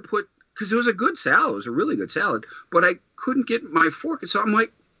wanted to put, because it was a good salad. It was a really good salad, but I couldn't get my fork, and so I'm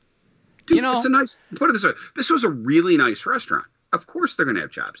like, dude, you know, it's a nice, put it this way. This was a really nice restaurant. Of course they're gonna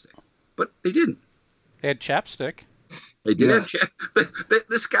have chopstick, but they didn't. They had chapstick. They did have chapstick.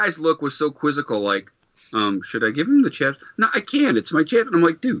 This guy's look was so quizzical, like, should I give him the chapstick? No, I can't. It's my chapstick. I'm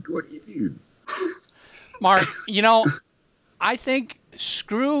like, dude, what are you? Mark, you know, I think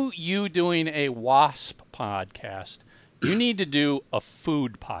screw you doing a WASP podcast. You need to do a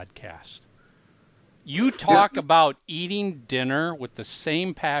food podcast. You talk about eating dinner with the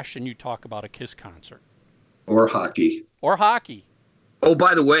same passion you talk about a Kiss concert. Or hockey. Oh,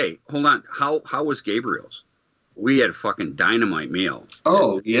 by the way, hold on. How was Gabriel's? We had a fucking dynamite meal.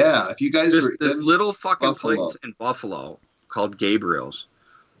 Oh, yeah. If you guys this little fucking place in Buffalo called Gabriel's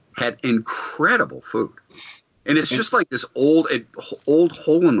had incredible food. And it's just like this old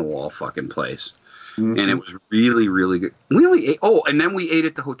hole-in-the-wall fucking place. Mm-hmm. And it was really, really good. We only ate, and then we ate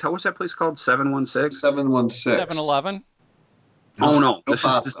at the hotel. What's that place called? 716? 716. 7-Eleven? Oh no! This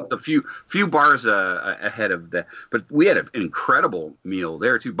is a few bars ahead of that, but we had an incredible meal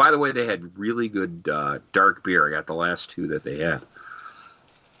there too. By the way, they had really good dark beer. I got the last 2 that they had.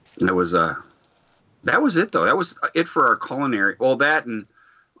 That was it though. That was it for our culinary. Well, that, and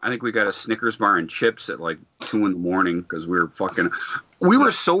I think we got a Snickers bar and chips at like 2 a.m. because we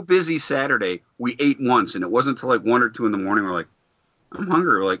were so busy Saturday. We ate once, and it wasn't until like 1 or 2 a.m. We're like, I'm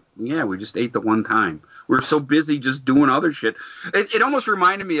hungry. We're like, yeah, we just ate the one time. We're so busy just doing other shit. It almost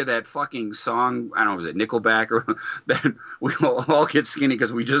reminded me of that fucking song. I don't know, was it Nickelback or that we all get skinny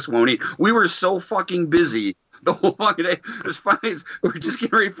because we just won't eat. We were so fucking busy the whole fucking day. It's funny. We're just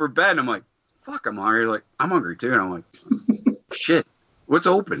getting ready for bed. And I'm like, fuck, I'm hungry. Like, I'm hungry too. And I'm like, shit. What's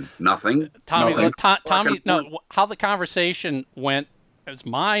open? Nothing. Tommy's Nothing. Tommy. No, how the conversation went, as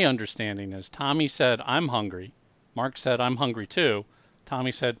my understanding is, Tommy said, "I'm hungry." Mark said, "I'm hungry too."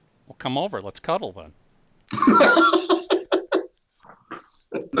 Tommy said, "Well, come over. Let's cuddle then."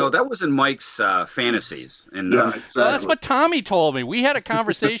 No, that was in Mike's fantasies. And Yeah, exactly. Well, that's what Tommy told me. We had a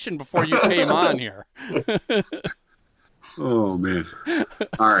conversation before you came on here. oh man!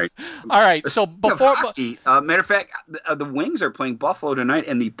 All right. All right. So before, hockey, matter of fact, the Wings are playing Buffalo tonight,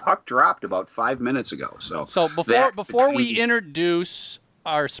 and the puck dropped about 5 minutes ago. So before we introduce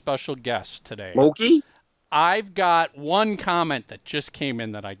our special guest today, Loki, I've got one comment that just came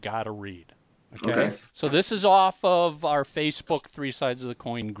in that I gotta read. Okay. So this is off of our Facebook Three Sides of the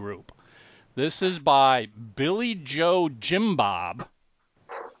Coin group. This is by Billy Joe Jim Bob.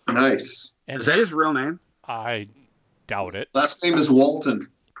 Nice. Is that his real name? I doubt it. Last name is Walton.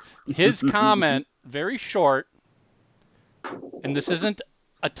 His comment, very short, and this isn't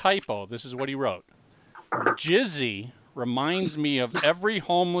a typo. This is what he wrote. Jizzy reminds me of every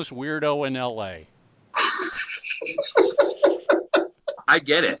homeless weirdo in L.A. I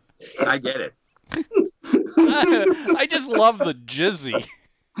get it. I just love the jizzy.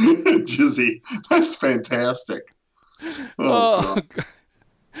 Jizzy. That's fantastic. Oh,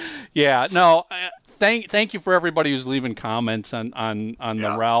 yeah, no, thank you for everybody who's leaving comments on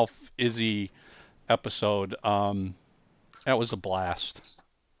the Ralph Izzy episode. That was a blast.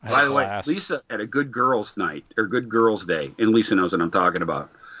 By the way, Lisa had a good girls' night, or good girls' day, and Lisa knows what I'm talking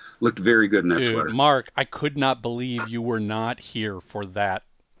about. Looked very good in that sweater. Mark, I could not believe you were not here for that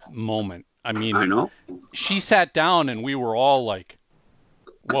moment. I mean, I know. She sat down and we were all like,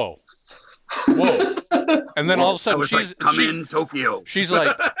 whoa. And then all of a sudden I'm in Tokyo. She's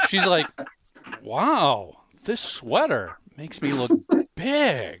like, wow, this sweater makes me look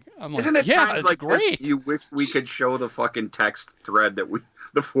big. I'm like, Isn't it yeah, times it's like great. This, you wish we could show the fucking text thread that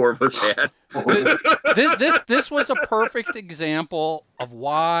the four of us had. This was a perfect example of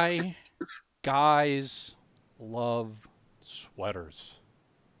why guys love sweaters.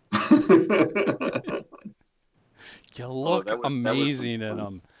 You look amazing in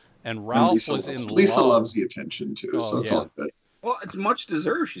them. And Ralph was in love. Lisa loves the attention too, so it's all good. Well, it's much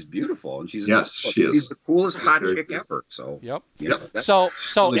deserved. She's beautiful, and she is. She's the coolest hot chick ever. So yep. So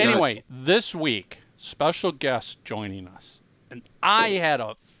really anyway, this week, special guest joining us, and I had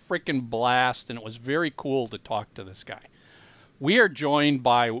a freaking blast, and it was very cool to talk to this guy. We are joined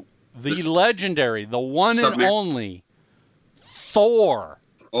by the legendary, the one and only Thor.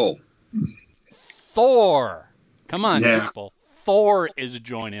 Oh, Thor! Come on, people. Thor is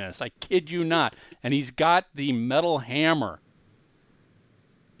joining us. I kid you not. And he's got the metal hammer.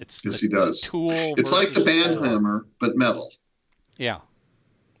 Yes, he does. Tool. It's like the band Thor. hammer, but metal. Yeah.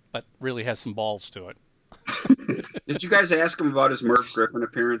 But really has some balls to it. Did you guys ask him about his Merv Griffin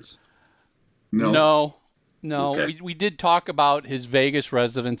appearance? No. Okay. We did talk about his Vegas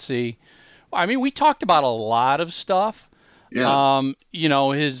residency. I mean, we talked about a lot of stuff. Yeah.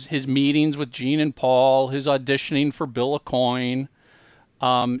 His meetings with Gene and Paul, his auditioning for Bill Aucoin.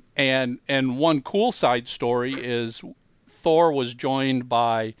 And one cool side story is Thor was joined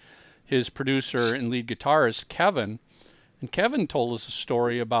by his producer and lead guitarist, Kevin. And Kevin told us a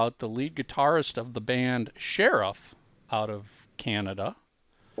story about the lead guitarist of the band Sheriff out of Canada.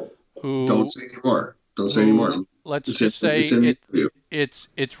 Who, Don't say anymore. Let's just say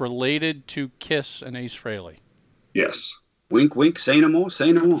it's related to Kiss and Ace Frehley. Yes. Wink, wink. Say no more.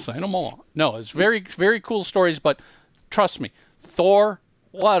 Say no more. Say no more. No, it's very, very cool stories. But trust me, Thor,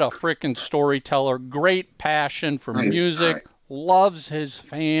 what a freaking storyteller! Great passion for music. Loves his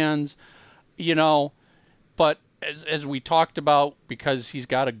fans. But as we talked about, because he's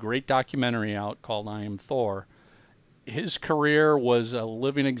got a great documentary out called "I Am Thor," his career was a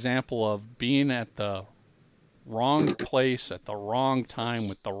living example of being at the wrong place at the wrong time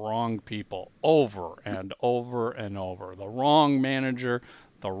with the wrong people over and over and over. The wrong manager,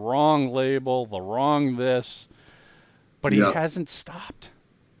 the wrong label, the wrong this. But he hasn't stopped.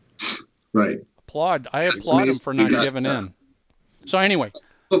 Right. I applaud him for not giving in. So anyway.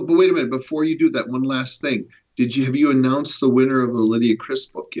 But wait a minute. Before you do that, one last thing. Have you announced the winner of the Lydia Chris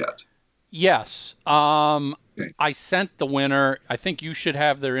book yet? Yes. Okay. I sent the winner. I think you should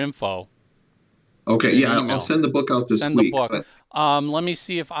have their info. Okay, yeah, I'll send the book out this week. Send the book. Let me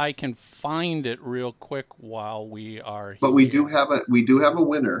see if I can find it real quick while we are. But we do have a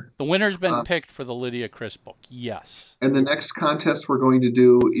winner. The winner's been picked for the Lydia Chris book. Yes. And the next contest we're going to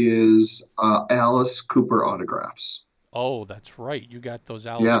do is Alice Cooper autographs. Oh, that's right. You got those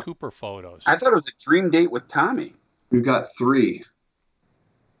Alice Cooper photos. I thought it was a dream date with Tommy. We've got 3.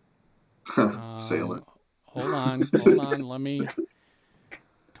 Sail it. Hold on. Let me.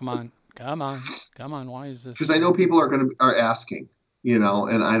 Come on. Why is this? Because I know people are asking, and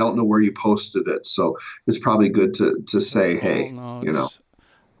I don't know where you posted it, so it's probably good to say, hey,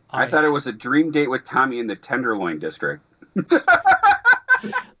 I thought it was a dream date with Tommy in the Tenderloin district.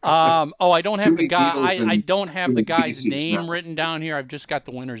 I don't have the guy. I don't have the guy's name written down here. I've just got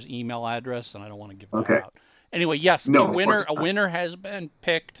the winner's email address, and I don't want to give that out. Anyway, yes, a winner has been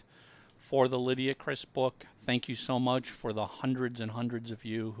picked for the Lydia Chris book. Thank you so much for the hundreds and hundreds of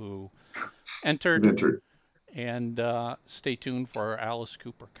you who entered. And stay tuned for our Alice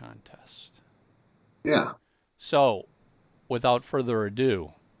Cooper contest. Yeah. So, without further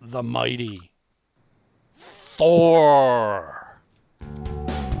ado, the mighty Thor.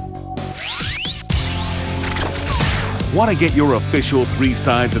 Want to get your official 3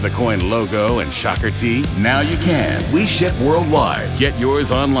 Sides of the Coin logo and shocker tee? Now you can. We ship worldwide. Get yours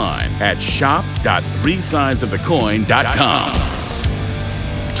online at shop.threesidesofthecoin.com.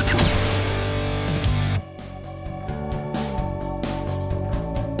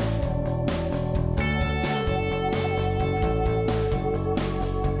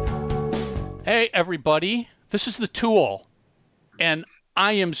 Hey, everybody. This is The Tool, and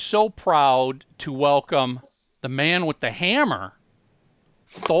I am so proud to welcome the man with the hammer,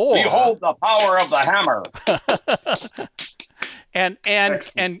 Thor. Behold the power of the hammer.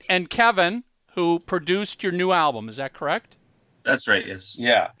 and Kevin, who produced your new album. Is that correct? That's right. Yes.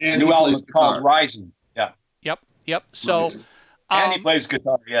 Yeah. And new album is called Rising. Yeah. Yep. So, and he plays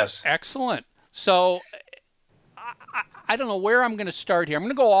guitar. Yes. Excellent. So, I don't know where I'm going to start here. I'm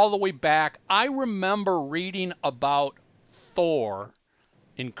going to go all the way back. I remember reading about Thor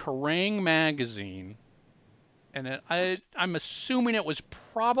in Kerrang! Magazine. And I'm assuming it was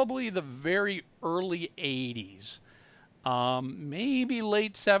probably the very early 80s. Maybe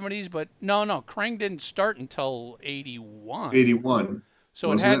late 70s, but no. Kerrang! Didn't start until 81. 81.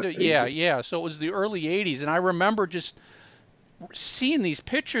 So it had to, yeah. So it was the early 80s. And I remember just seeing these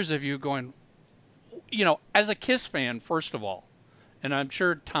pictures of you going, as a Kiss fan, first of all, and I'm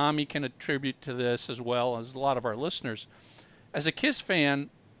sure Tommy can attribute to this as well as a lot of our listeners. As a Kiss fan,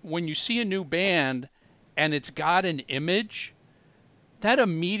 when you see a new band and it's got an image, that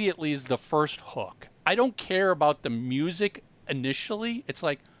immediately is the first hook. I don't care about the music initially. It's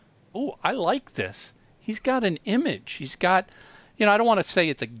like, oh, I like this. He's got an image. He's got, I don't want to say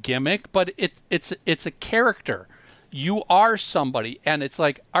it's a gimmick, but it's a character. You are somebody, and it's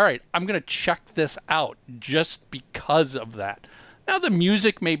like, all right, I'm going to check this out just because of that. Now, the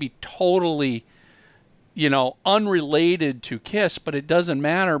music may be totally, unrelated to Kiss, but it doesn't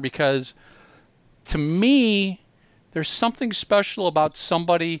matter because to me, there's something special about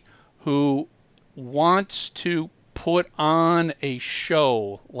somebody who wants to put on a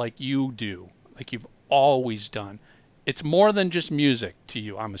show like you do, like you've always done. It's more than just music to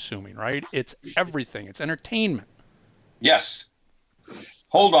you, I'm assuming, right? It's everything. It's entertainment. Yes.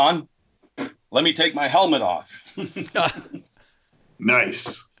 Hold on. Let me take my helmet off.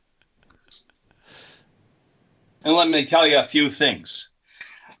 Nice. And let me tell you a few things.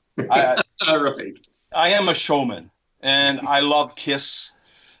 All right. I am a showman, and I love Kiss.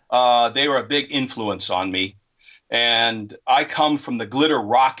 They were a big influence on me. And I come from the glitter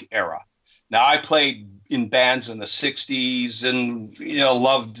rock era. Now, I played in bands in the 60s and,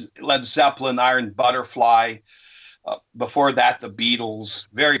 loved Led Zeppelin, Iron Butterfly. Before that, the Beatles,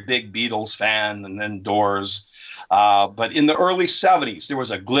 very big Beatles fan, and then Doors. But in the early 70s, there was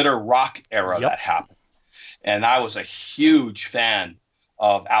a glitter rock era that happened. And I was a huge fan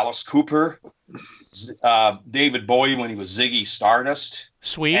of Alice Cooper, David Bowie when he was Ziggy Stardust.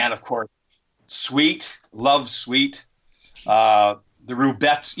 Sweet. And, of course, Sweet. Love Sweet. The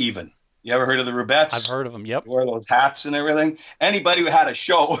Rubettes even. You ever heard of the Rubettes? I've heard of them, yep. Wear those hats and everything. Anybody who had a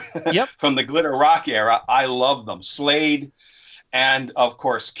show from the glitter rock era, I love them. Slade and, of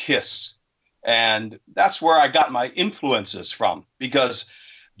course, Kiss. And that's where I got my influences from because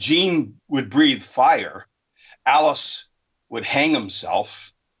Gene would breathe fire, Alice would hang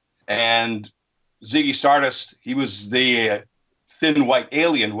himself, and Ziggy Stardust, he was the thin white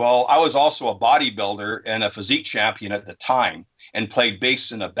alien. Well, I was also a bodybuilder and a physique champion at the time and played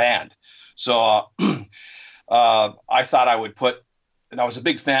bass in a band. So I thought I would and I was a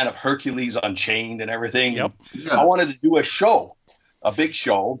big fan of Hercules Unchained and everything. Yep. Yeah. I wanted to do a show. a big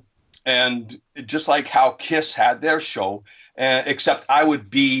show, and just like how Kiss had their show, except I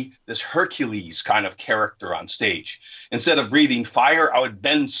would be this Hercules kind of character on stage. Instead of breathing fire, I would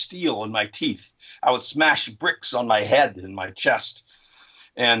bend steel in my teeth. I would smash bricks on my head and my chest.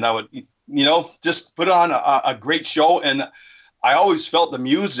 And I would, just put on a great show. And I always felt the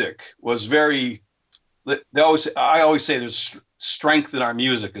music was very, I always say there's strength in our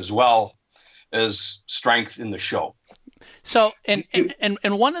music as well as strength in the show. So, and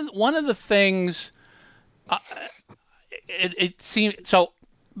one of the things, it seemed, so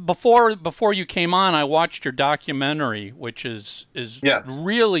before you came on, I watched your documentary, which is Yes.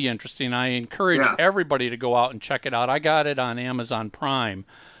 really interesting. I encourage everybody to go out and check it out. I got it on Amazon Prime.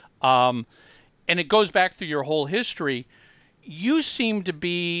 And it goes back through your whole history. You seem to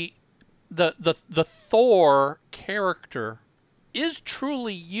be the Thor character is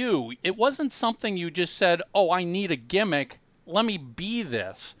truly you. It wasn't something you just said, oh, I need a gimmick, let me be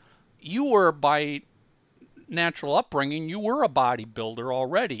this. You were, by natural upbringing, you were a bodybuilder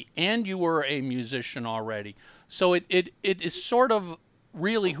already, and you were a musician already. So it is sort of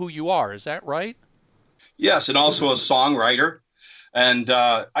really who you are. Is that right? Yes, and also a songwriter. And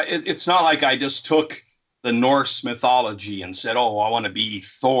it's not like I just took the Norse mythology and said, oh, I want to be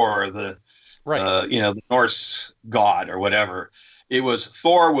Thor, the the Norse god or whatever. It was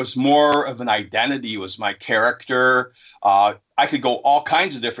Thor was more of an identity, was my character. I could go all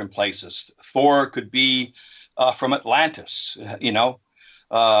kinds of different places. Thor could be from Atlantis,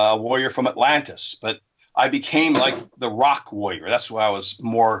 a warrior from Atlantis. But I became like the rock warrior. That's what I was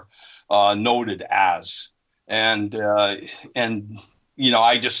more noted as. And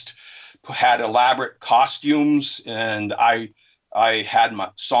I just had elaborate costumes, and I had my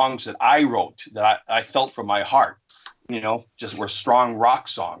songs that I wrote that I felt from my heart, just were strong rock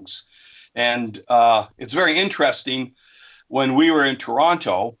songs. And it's very interesting when we were in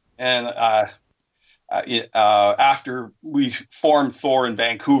Toronto, and after we formed Thor in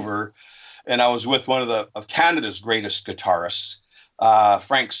Vancouver, and I was with one of Canada's greatest guitarists,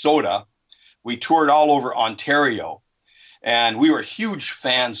 Frank Soda. We toured all over Ontario, and we were huge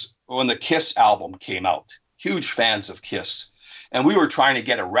fans when the Kiss album came out, huge fans of Kiss. And we were trying to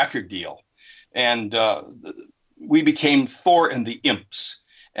get a record deal. And we became Thor and the Imps.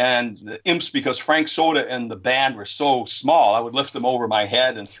 And the Imps, because Frank Soda and the band were so small, I would lift them over my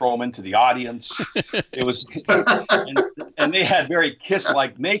head and throw them into the audience. It was, and they had very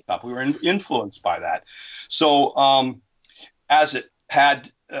Kiss-like makeup. We were influenced by that. So as it had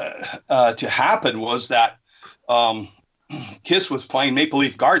to happen was that Kiss was playing Maple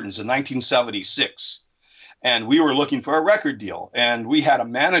Leaf Gardens in 1976, and we were looking for a record deal. And we had a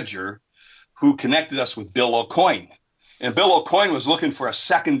manager who connected us with Bill O'Coin, and Bill O'Coin was looking for a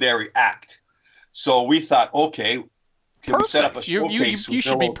secondary act. So we thought, okay, can we set up a showcase? You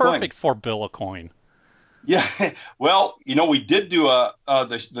should be perfect for Bill O'Coin. Yeah, well, we did do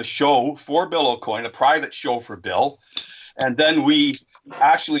the show for Bill O'Coin, a private show for Bill, and then we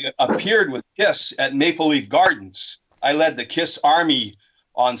actually appeared with Kiss at Maple Leaf Gardens. I led the Kiss Army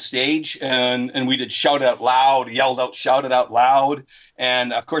on stage, and we did Shout Out Loud, yelled out, shouted out loud.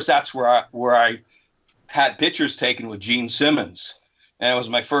 And of course, that's where I had pictures taken with Gene Simmons. And it was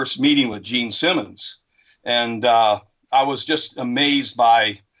my first meeting with Gene Simmons. And I was just amazed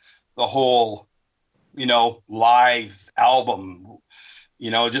by the whole, live album.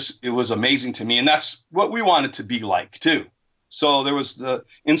 It was amazing to me. And that's what we wanted to be like, too. So there was the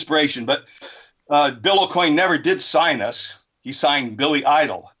inspiration. But Bill O'Coin never did sign us. He signed Billy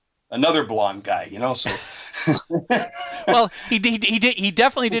Idol, another blonde guy, So, well, he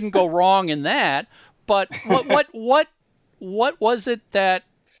definitely didn't go wrong in that. But what was it that?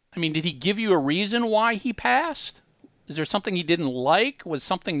 I mean, did he give you a reason why he passed? Is there something he didn't like? Was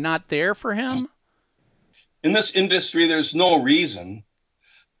something not there for him? In this industry, there's no reason.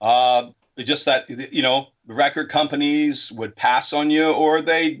 It's just that the record companies would pass on you or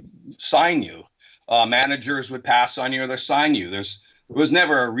they sign you. Managers would pass on you or they sign you. There was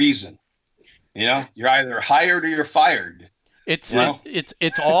never a reason. You're either hired or you're fired. It's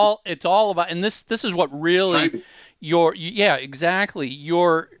all about, and this is what really exactly.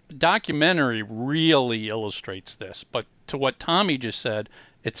 Your documentary really illustrates this. But to what Tommy just said,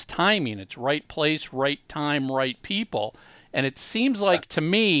 it's timing. It's right place, right time, right people. And it seems like to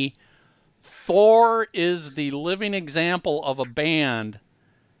me, Thor is the living example of a band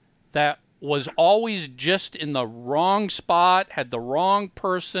that was always just in the wrong spot, had the wrong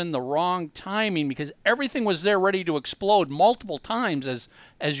person, the wrong timing, because everything was there ready to explode multiple times,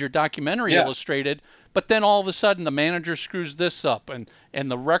 as your documentary illustrated. But then all of a sudden the manager screws this up,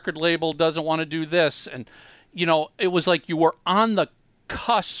 and the record label doesn't want to do this. And it was like you were on the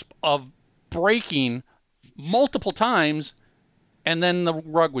cusp of breaking multiple times, and then the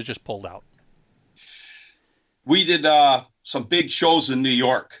rug was just pulled out. We did some big shows in New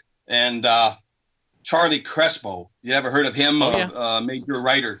York, and Charlie Crespo, you ever heard of him? Oh, yeah. Major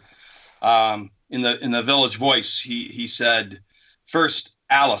writer in the Village Voice. He said, first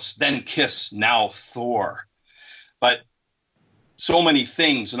Alice, then Kiss, now Thor. But so many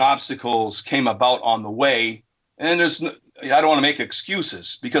things and obstacles came about on the way, and I don't want to make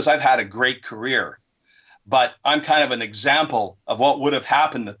excuses because I've had a great career, but I'm kind of an example of what would have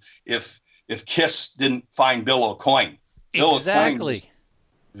happened if Kiss didn't find Bill Aucoin. Bill Exactly. Aucoin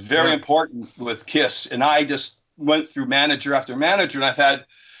was very important with Kiss, and I just went through manager after manager, and I've had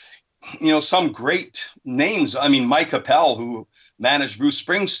some great names. I mean, Mike Appel, who managed Bruce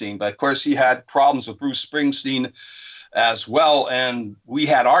Springsteen, but of course he had problems with Bruce Springsteen as well, and we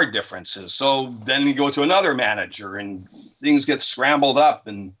had our differences. So then you go to another manager, and things get scrambled up,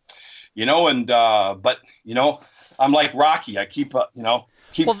 and but I'm like Rocky. I keep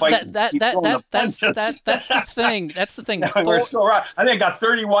fighting. That's the thing. That's the thing. We're still right. I think I got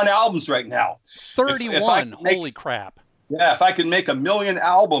 31 albums right now. 31. Holy crap. Yeah, if I could make 1 million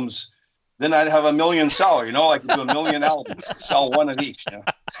albums, then I'd have 1 million seller. I could do 1 million albums, sell one of each.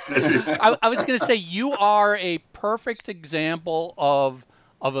 I was going to say, you are a perfect example of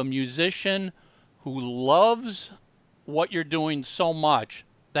a musician who loves what you're doing so much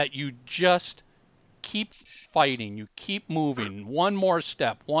that you just keep fighting, you keep moving, one more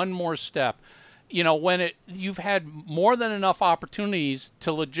step. When you've had more than enough opportunities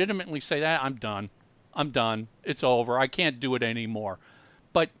to legitimately say that I'm done, it's over, I can't do it anymore.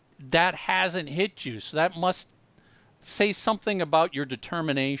 But that hasn't hit you, so that must say something about your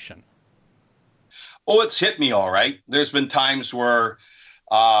determination. Oh, it's hit me all right. There's been times where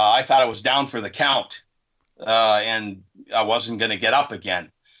I thought I was down for the count, and I wasn't going to get up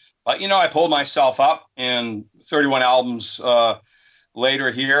again. But, I pulled myself up, and 31 albums later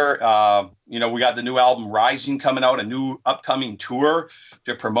here, we got the new album Rising coming out, a new upcoming tour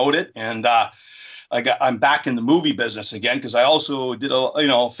to promote it. And I'm back in the movie business again, because I also did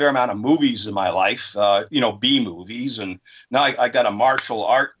a fair amount of movies in my life, B movies. And now I got a martial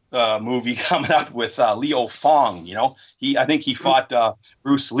art movie coming up with Leo Fong. I think he fought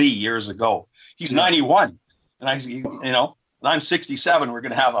Bruce Lee years ago. He's 91. And I'm 67. We're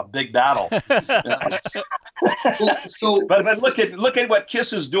going to have a big battle. But look at what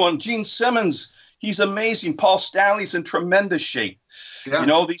Kiss is doing. Gene Simmons, he's amazing. Paul Stanley's in tremendous shape. Yeah.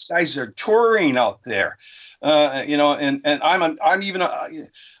 These guys are touring out there. And I'm even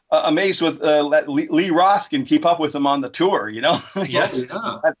amazed with Lee Roth can keep up with them on the tour. Because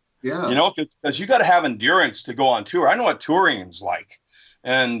you got to have endurance to go on tour. I know what touring's like,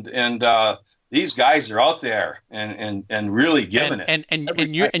 and these guys are out there and really giving it.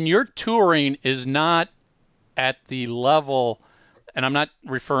 And your touring is not at the level, and I'm not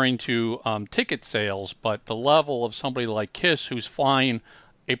referring to ticket sales, but the level of somebody like Kiss who's flying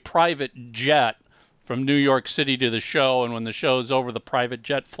a private jet from New York City to the show, and when the show's over, the private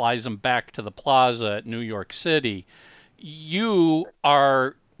jet flies them back to the plaza at New York City. You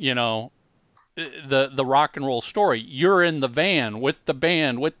are, the rock and roll story. You're in the van with the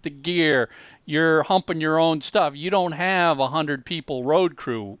band, with the gear. You're humping your own stuff. You don't have 100 people road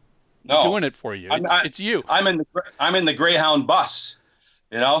crew doing it for you. It's you. I'm in the Greyhound bus,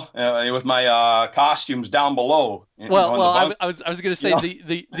 with my costumes down below. I was going to say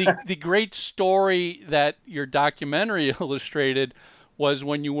the great story that your documentary illustrated was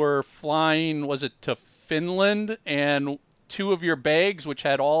when you were flying. Was it to Finland, and two of your bags, which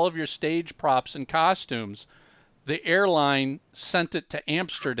had all of your stage props and costumes, the airline sent it to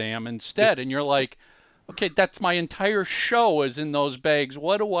Amsterdam instead, and you're like, okay, that's my entire show is in those bags.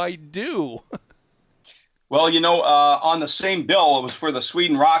 What do I do? Well, on the same bill, it was for the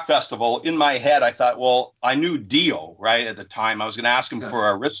Sweden Rock Festival. In my head, I thought, well, I knew Dio, right, at the time. I was going to ask him for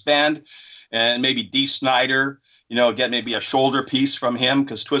a wristband and maybe Dee Snider, get maybe a shoulder piece from him,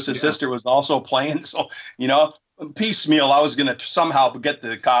 because Twisted Sister was also playing. So, piecemeal, I was going to somehow get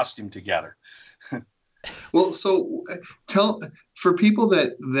the costume together. Well, so for people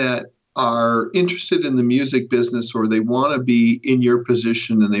that are interested in the music business, or they want to be in your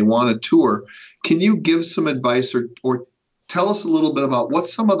position and they want to tour, can you give some advice or tell us a little bit about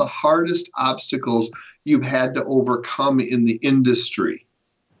what's some of the hardest obstacles you've had to overcome in the industry?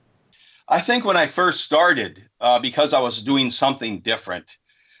 I think when I first started, because I was doing something different,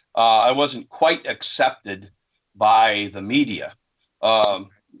 I wasn't quite accepted by the media.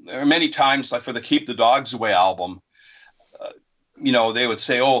 There are many times, like for the Keep the Dogs Away album, they would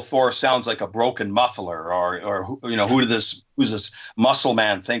say, "Oh, Thor sounds like a broken muffler," or who's this muscle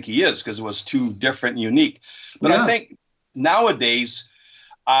man think he is? Because it was too different and unique. But I think nowadays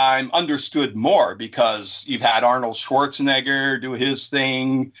I'm understood more because you've had Arnold Schwarzenegger do his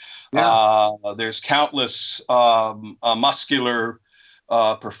thing. Yeah. There's countless muscular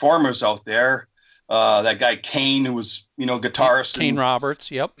performers out there. That guy Kane, who was guitarist. Kane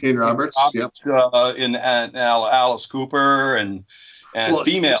Roberts, yep. Kane Roberts, yep. And Alice Cooper and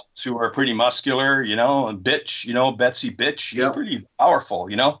females who are pretty muscular, and Bitch, Betsy Bitch, she's pretty powerful,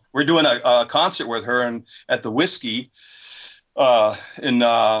 We're doing a concert with her at the Whiskey in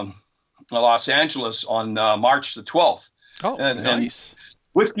Los Angeles on March the 12th. Oh, nice. And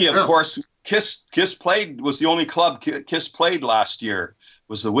Whiskey, of course, Kiss played, was the only club Kiss played last year,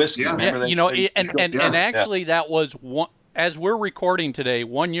 was the Whiskey. Yeah. And actually that was one, as we're recording today,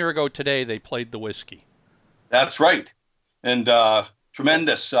 1 year ago today, they played the Whiskey. That's right. And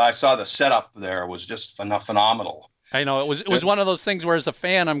tremendous. I saw the setup there was just phenomenal. I know it was one of those things where as a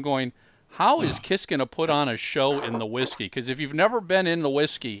fan, I'm going, how is Kiss going to put on a show in the Whiskey? Because if you've never been in the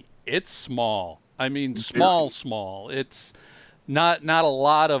Whiskey, it's small. I mean, small. It's not a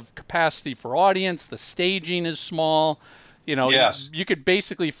lot of capacity for audience. The staging is small. Yes. You could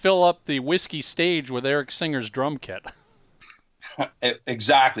basically fill up the Whiskey stage with Eric Singer's drum kit.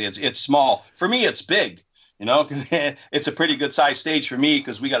 Exactly. It's small. For me, it's big. It's a pretty good sized stage for me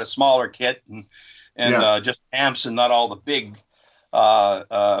because we got a smaller kit and just amps and not all the big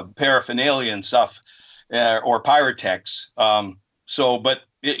paraphernalia and stuff or pyrotechs. But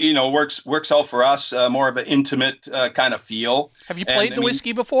it works out for us, more of an intimate kind of feel. Have you played the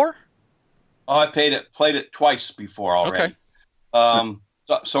Whiskey before? Oh, I've played it twice before already. Okay.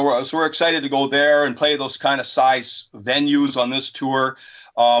 So we're excited to go there and play those kind of size venues on this tour.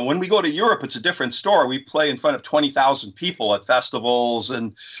 When we go to Europe, it's a different story. We play in front of 20,000 people at festivals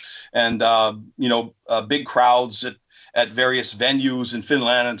and big crowds at various venues in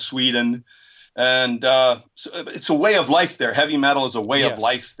Finland and Sweden. And so it's a way of life there. Heavy metal is a way of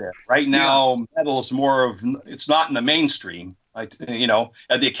life there. Right now, metal is it's not in the mainstream. At the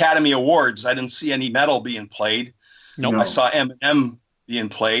Academy Awards, I didn't see any metal being played. No. I saw Eminem being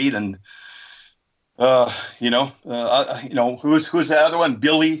played, and who's the other one?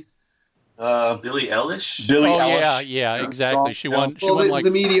 Billie Eilish. Eilish. Yeah, exactly. She won. The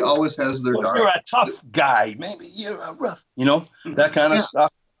media always has their. You're a tough guy. Maybe you're a rough. That kind of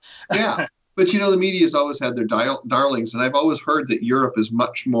stuff. Yeah. But, the media has always had their darlings, and I've always heard that Europe is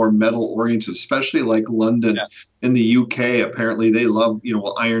much more metal-oriented, especially like London and the UK. Apparently, they love,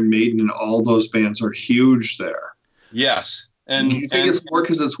 Iron Maiden and all those bands are huge there. Yes. And do you think it's more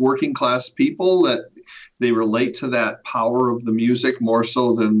because it's working-class people that they relate to that power of the music more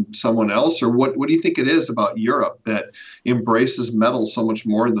so than someone else? Or what do you think it is about Europe that embraces metal so much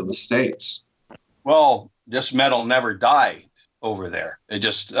more than the States? Well, this metal never died over there. It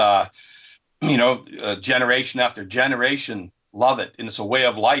just... generation after generation love it. And it's a way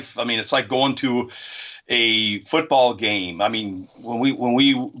of life. I mean, it's like going to a football game. I mean, when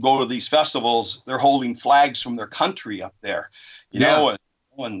we go to these festivals, they're holding flags from their country up there,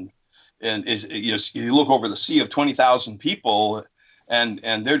 and you look over the sea of 20,000 people and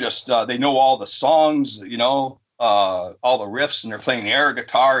they're just, they know all the songs, all the riffs, and they're playing air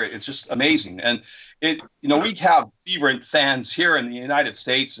guitar. It's just amazing. And we have fervent fans here in the United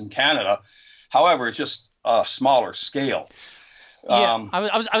States and Canada. However, it's just a smaller scale. Yeah,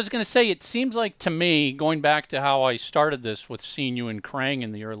 I was going to say, it seems like to me, going back to how I started this with seeing you in Krang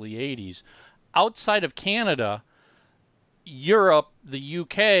in the early 80s, outside of Canada, Europe, the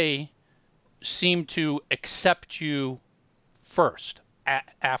UK, seemed to accept you first.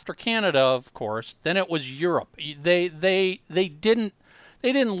 After Canada, of course, then it was Europe. They didn't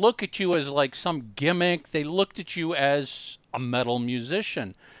look at you as like some gimmick. They looked at you as a metal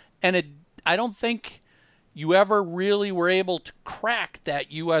musician. And I don't think you ever really were able to crack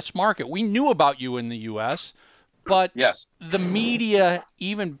that U.S. market. We knew about you in the U.S., but the media,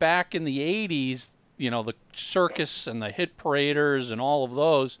 even back in the 80s, the circus and the hit paraders and all of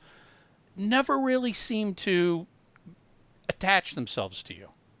those, never really seemed to attach themselves to you.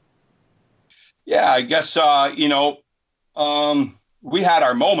 Yeah, I guess, we had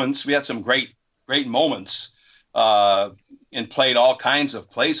our moments. We had some great moments. And played all kinds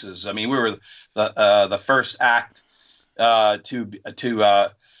of places. I mean, we were the first act to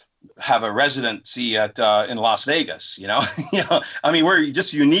have a residency in Las Vegas. I mean, we're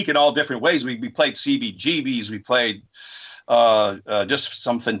just unique in all different ways. We played CBGBs. We played just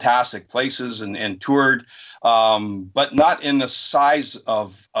some fantastic places and toured, but not in the size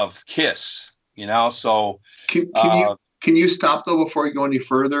of Kiss. So can Can you stop though before you go any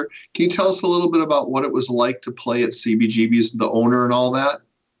further? Can you tell us a little bit about what it was like to play at CBGB's, the owner and all that?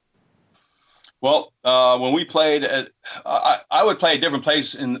 Well, when we played, I would play at different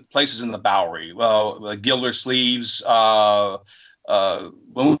places in the Bowery. Well, Gildersleeves.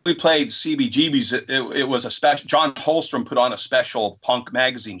 When we played CBGB's, it was a special. John Holstrom put on a special punk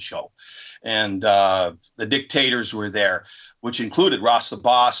magazine show, and the Dictators were there, which included Ross the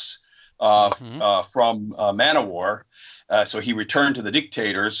Boss from Manowar. So he returned to the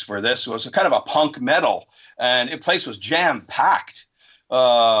Dictators for this. It was a kind of a punk metal, and the place was jam packed.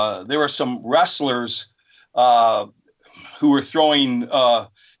 There were some wrestlers who were throwing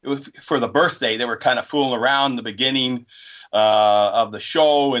for the birthday. They were kind of fooling around in the beginning of the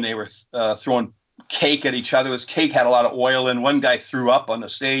show, and they were throwing cake at each other. This cake had a lot of oil in. One guy threw up on the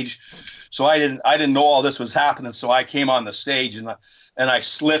stage, so I didn't know all this was happening. So I came on the stage and I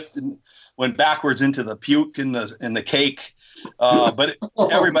slipped and went backwards into the puke in the cake. But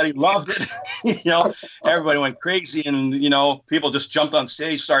everybody loved it. Everybody went crazy, and people just jumped on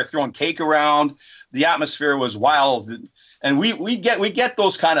stage, started throwing cake around. The atmosphere was wild, and we get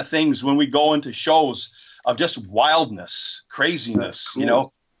those kind of things when we go into shows of just wildness, craziness.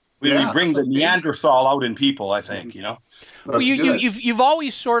 Cool. We bring the Neanderthal out in people, I think. Well, you've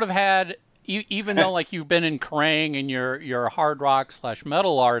always sort of had, even though like you've been in Kerrang and you're a hard rock /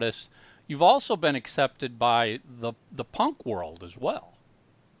 metal artist. You've also been accepted by the punk world as well.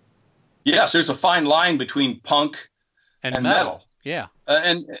 Yes, there's a fine line between punk and metal. Yeah.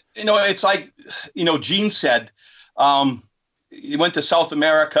 And it's like, Gene said, he went to South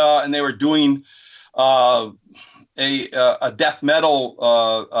America and they were doing a death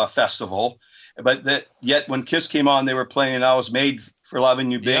metal festival. But yet when Kiss came on, they were playing I Was Made for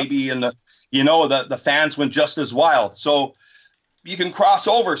Loving You, Baby. Yep. And the fans went just as wild. So you can cross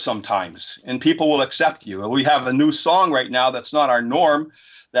over sometimes and people will accept you. We have a new song right now that's not our norm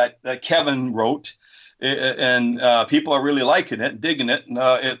that Kevin wrote, and people are really liking it, digging it. And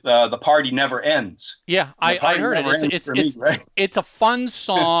the party never ends. Yeah, I heard it. It's a fun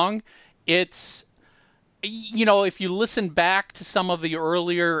song. It's, if you listen back to some of the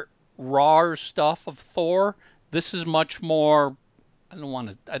earlier raw stuff of Thor, this is much more, I don't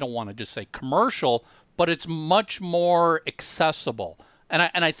want to just say commercial, but it's much more accessible, and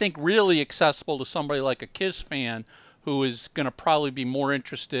I think really accessible to somebody like a Kiss fan who is going to probably be more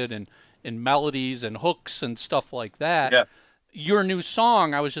interested in melodies and hooks and stuff like that. Yeah. Your new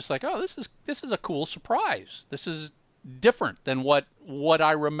song, I was just like, oh, this is a cool surprise. This is different than what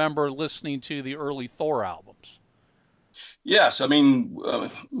I remember listening to the early Thor albums. Yes, I mean,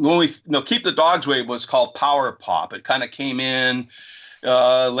 when we Keep the Dogs Away was called power pop. It kind of came in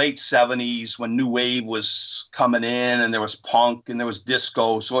late 70s when new wave was coming in, and there was punk and there was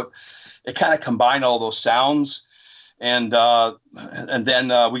disco, so it kind of combined all those sounds, and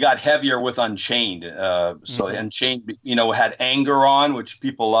then we got heavier with Unchained. So Unchained, had Anger on, which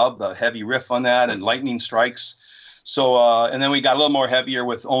people love, the heavy riff on that, and Lightning Strikes. So and then we got a little more heavier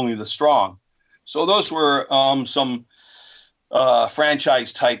with Only the Strong. So those were some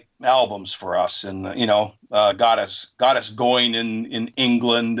franchise type albums for us, and got us going in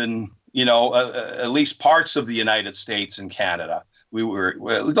England, and at least parts of the United States and Canada. We were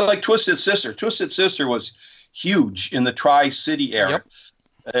like Twisted Sister. Twisted Sister was huge in the Tri-City area.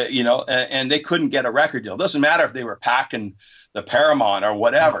 Yep. And they couldn't get a record deal. It doesn't matter if they were packing the Paramount or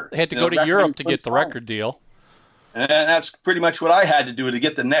whatever. They had to go to Europe to get the record deal. And that's pretty much what I had to do to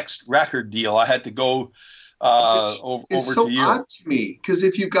get the next record deal. I had to go over so to Europe. Odd to me, because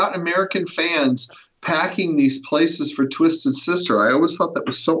if you've got American fans packing these places for Twisted Sister, I always thought that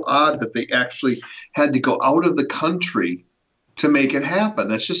was so odd that they actually had to go out of the country to make it happen.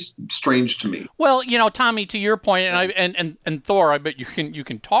 That's just strange to me. Well, Tommy, to your point, and Thor, I bet you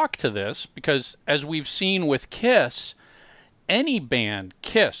can talk to this, because as we've seen with Kiss, any band,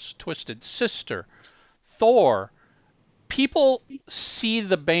 Kiss, Twisted Sister, Thor, people see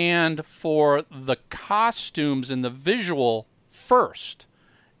the band for the costumes and the visual first.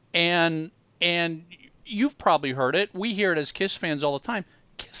 And you've probably heard it. We hear it as Kiss fans all the time.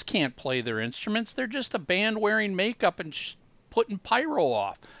 Kiss can't play their instruments. They're just a band wearing makeup and putting pyro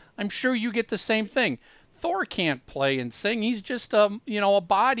off. I'm sure you get the same thing. Thor can't play and sing. He's just a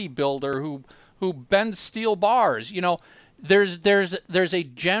bodybuilder who bends steel bars. There's a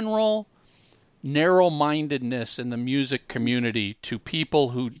general narrow-mindedness in the music community to people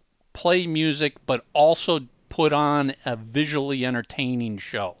who play music but also put on a visually entertaining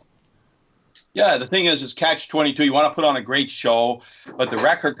show. Yeah, the thing is, it's catch-22. You want to put on a great show, but the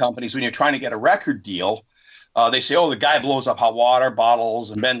record companies, when you're trying to get a record deal, they say, oh, the guy blows up hot water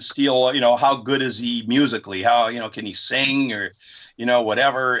bottles, and Ben Steele, how good is he musically? How, can he sing or,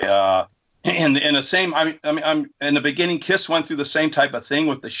 whatever. And the same, I'm in the beginning, Kiss went through the same type of thing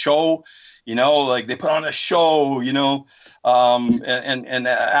with the show, like they put on a show, and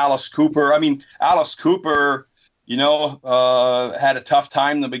Alice Cooper. Alice Cooper, had a tough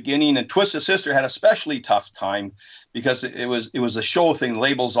time in the beginning, and Twisted Sister had a especially tough time because it was a show thing.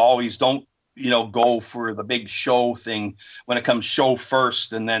 Labels always don't, go for the big show thing when it comes show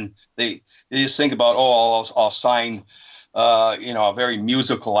first, and then they just think about, I'll sign, a very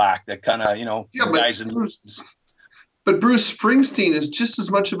musical act that kind of, guys in. But Bruce Springsteen is just as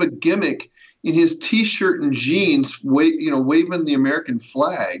much of a gimmick in his T-shirt and jeans, waving the American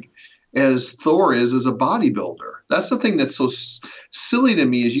flag, as Thor is as a bodybuilder. That's the thing that's so silly to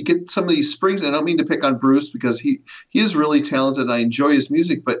me. Is you get some of these Springs. I don't mean to pick on Bruce because he is really talented. And I enjoy his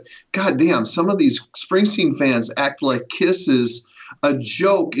music, but goddamn, some of these Springsteen fans act like Kiss is a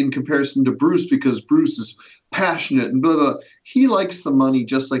joke in comparison to Bruce because Bruce is passionate and blah, blah. He likes the money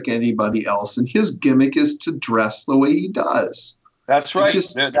just like anybody else, and his gimmick is to dress the way he does. That's right.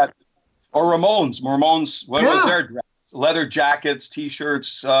 Or Ramones. What was their dress? Leather jackets,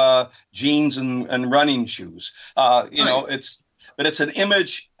 T-shirts, jeans, and running shoes. It's an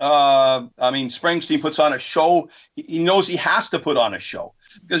image. Springsteen puts on a show. He knows he has to put on a show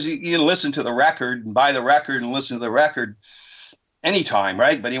because you listen to the record and buy the record and listen to the record anytime,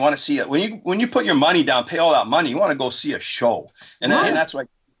 right? But you want to see it when you put your money down, pay all that money. You want to go see a show, and that's why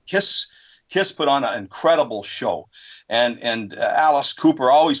Kiss put on an incredible show, and Alice Cooper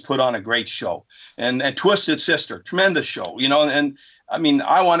always put on a great show, and Twisted Sister, tremendous show, And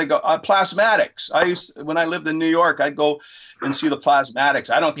I want to go Plasmatics. When I lived in New York, I'd go and see the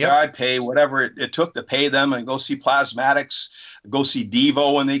Plasmatics. I don't care. I'd pay whatever it took to pay them and go see Plasmatics, go see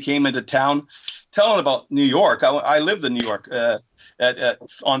Devo when they came into town. Telling about New York, I lived in New York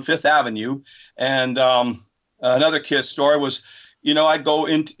on Fifth Avenue, and another Kiss story was, I'd go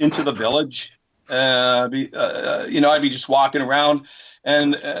into the Village, I'd be just walking around,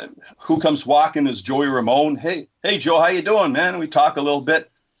 and who comes walking is Joey Ramone. Hey Joe, how you doing, man? And we talk a little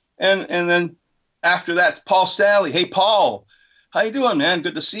bit, and then after that, Paul Stanley. Hey Paul, how you doing, man?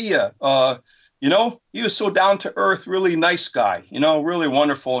 Good to see you. He was so down to earth, really nice guy. Really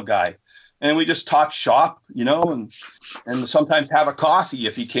wonderful guy. And we just talk shop, and sometimes have a coffee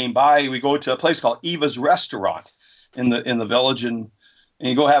if he came by. We go to a place called Eva's Restaurant in the Village, and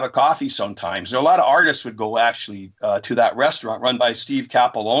you go have a coffee sometimes. There are a lot of artists would go actually to that restaurant run by Steve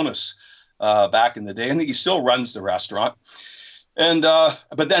Capellonis back in the day. I think he still runs the restaurant. And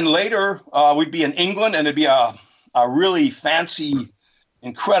but then later we'd be in England, and it'd be a really fancy,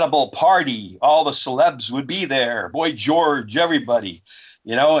 incredible party. All the celebs would be there. Boy George, everybody.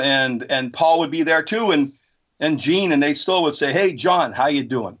 And Paul would be there too, and Gene, and they still would say, "Hey, John, how you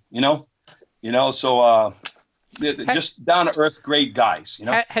doing?" So just down to earth, great guys.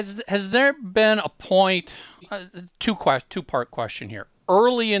 Has there been a point? Two-part question here.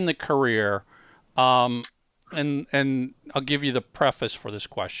 Early in the career, and I'll give you the preface for this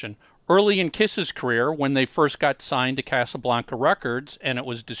question. Early in Kiss's career, when they first got signed to Casablanca Records, and it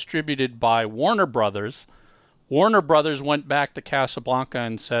was distributed by Warner Brothers. Warner Brothers went back to Casablanca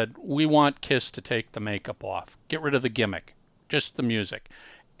and said, we want Kiss to take the makeup off. Get rid of the gimmick. Just the music.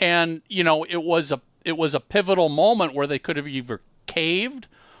 And, it was a pivotal moment where they could have either caved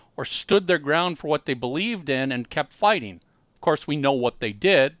or stood their ground for what they believed in and kept fighting. Of course, we know what they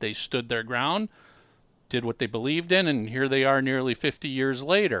did. They stood their ground, did what they believed in, and here they are nearly 50 years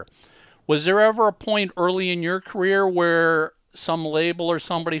later. Was there ever a point early in your career where some label or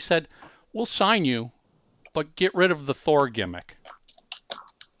somebody said, we'll sign you, but get rid of the Thor gimmick?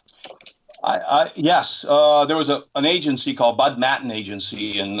 Yes. There was an agency called Bud Matten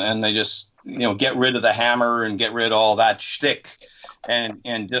Agency, and they just, get rid of the hammer and get rid of all that shtick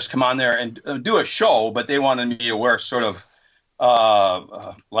and just come on there and do a show, but they wanted me to wear sort of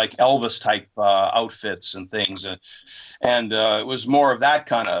like Elvis type outfits and things. And it was more of that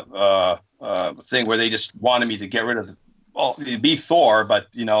kind of thing where they just wanted me to get rid of, it'd be Thor, but,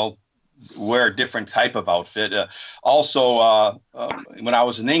 wear a different type of outfit. Also, when I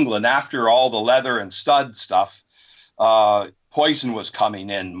was in England, after all the leather and stud stuff, Poison was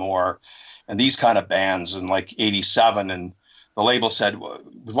coming in more, and these kind of bands in like '87, and the label said, "Why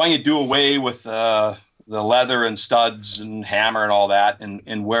don't you do away with the leather and studs and hammer and all that,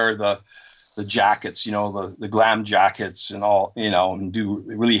 and wear the jackets, the glam jackets and all, and do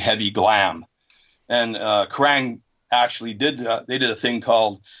really heavy glam." And Kerrang actually did a thing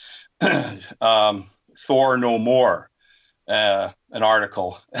called Thor No More, an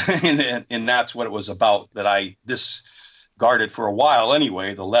article, and that's what it was about, that I discarded for a while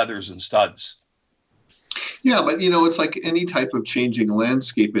anyway, the leathers and studs. Yeah, but it's like any type of changing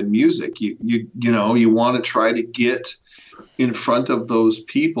landscape in music. You want to try to get in front of those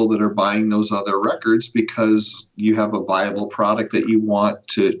people that are buying those other records because you have a viable product that you want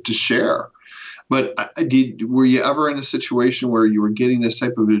to share. But were you ever in a situation where you were getting this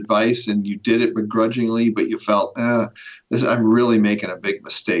type of advice and you did it begrudgingly, but you felt, I'm really making a big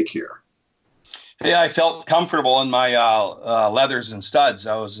mistake here? Yeah, I felt comfortable in my leathers and studs.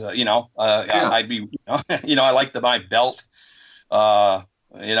 I was, I'd be, I like my belt. I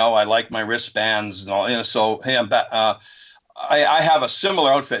like my wristbands and all. So hey, I have a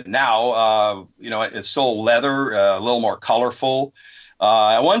similar outfit now. It's still leather, a little more colorful.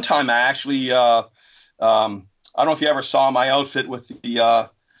 At one time, I actually, I don't know if you ever saw my outfit with the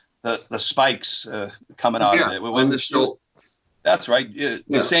spikes coming out of it. On the shoulder. That's right.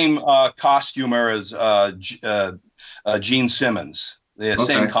 The same costumer as Gene Simmons. The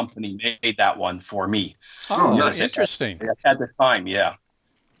same company made that one for me. Oh, interesting. At the time, yeah.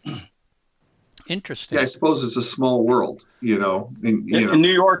 Interesting. Yeah, I suppose it's a small world, In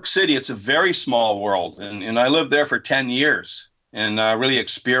New York City, it's a very small world, and I lived there for 10 years and really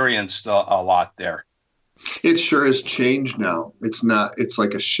experienced a lot there. It sure has changed now. It's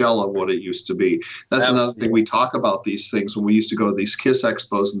like a shell of what it used to be. That's another thing. We talk about these things when we used to go to these KISS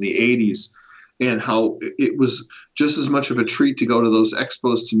expos in the 80s, and how it was just as much of a treat to go to those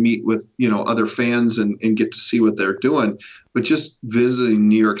expos to meet with, other fans and get to see what they're doing. But just visiting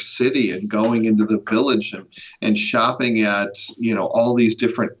New York City and going into the Village and shopping at, all these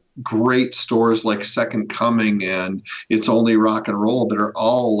different great stores like Second Coming and It's Only Rock and Roll that are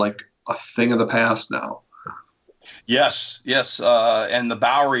all like a thing of the past now. Yes. And the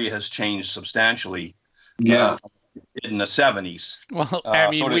Bowery has changed substantially. Yeah. In the 70s. Well, I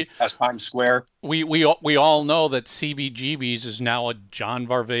mean, as Times Square. We all know that CBGB's is now a John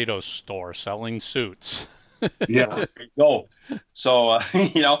Varvatos store selling suits. Yeah. There you go. So,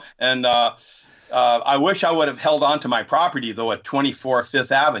 and I wish I would have held on to my property, though, at 24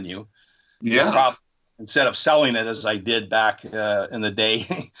 Fifth Avenue. Yeah. Instead of selling it as I did back in the day,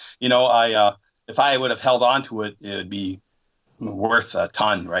 if I would have held on to it, it would be worth a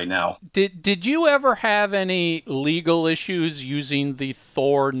ton right now. Did you ever have any legal issues using the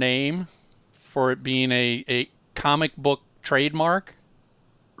Thor name for it being a comic book trademark?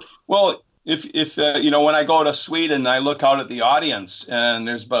 Well, if when I go to Sweden, I look out at the audience and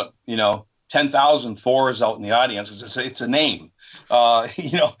there's about 10,000 Thors out in the audience because it's a name.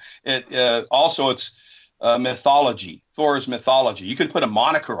 It's mythology. Thor's mythology. You could put a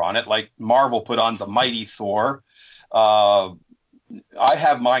moniker on it, like Marvel put on the Mighty Thor. I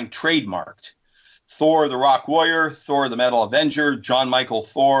have mine trademarked. Thor the Rock Warrior, Thor the Metal Avenger, John Michael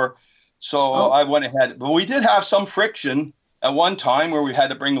Thor. So I went ahead. But we did have some friction at one time where we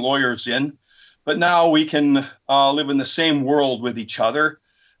had to bring lawyers in. But now we can live in the same world with each other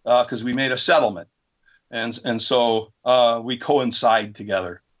because we made a settlement. And so we coincide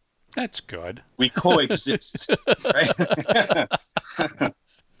together. That's good. We coexist, right?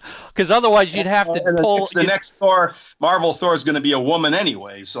 Because otherwise you'd have to pull... The next Thor, Marvel Thor, is going to be a woman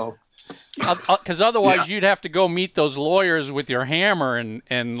anyway, so... Because otherwise you'd have to go meet those lawyers with your hammer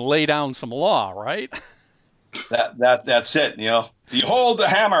and lay down some law, right? That's it, Behold the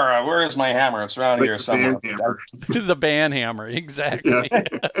hammer. Where is my hammer? It's around here somewhere. The band hammer, exactly.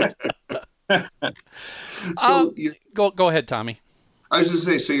 So go ahead, Tommy. I was just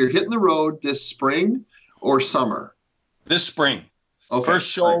going to say, so you're hitting the road this spring or summer? This spring. Okay. First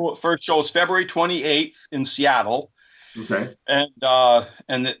show is February 28th in Seattle. Okay. And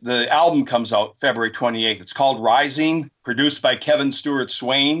the album comes out February 28th. It's called Rising, produced by Kevin Stewart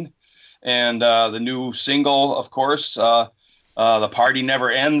Swain. And the new single, of course, The Party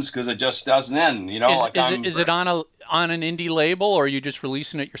Never Ends because it just doesn't end. Is it on an indie label or are you just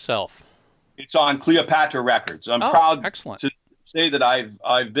releasing it yourself? It's on Cleopatra Records. I'm proud to say that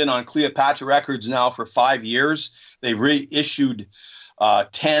I've been on Cleopatra Records now for 5 years. They've reissued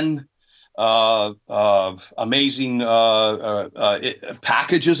 10 amazing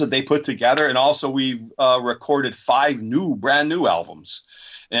packages that they put together, and also we've recorded 5 brand new albums.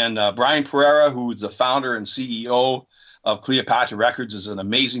 And Brian Pereira, who is the founder and CEO of Cleopatra Records, is an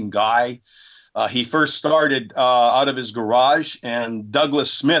amazing guy. He first started out of his garage, and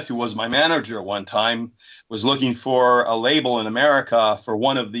Douglas Smith, who was my manager at one time, was looking for a label in America for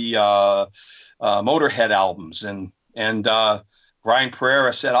one of the Motorhead albums. And Brian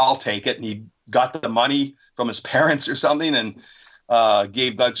Pereira said, I'll take it. And he got the money from his parents or something and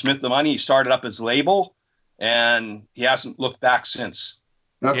gave Doug Smith the money. He started up his label. and he hasn't looked back since.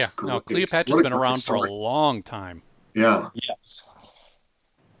 That's No, great. Cleopatra's What a been great around for a story. long time. Yeah. Yes.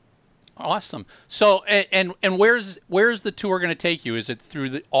 Awesome. So, and where's the tour going to take you? Is it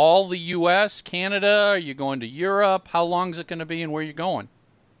through all the U.S., Canada? Are you going to Europe? How long is it going to be, and where are you going?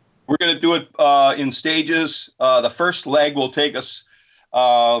 We're going to do it in stages. The first leg will take us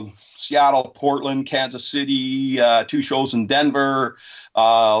Seattle, Portland, Kansas City, 2 shows in Denver.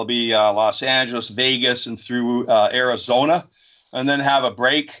 It'll be Los Angeles, Vegas, and through Arizona, and then have a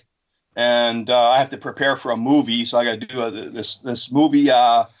break. And I have to prepare for a movie, so I got to do this movie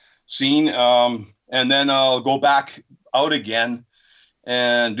scene, and then I'll go back out again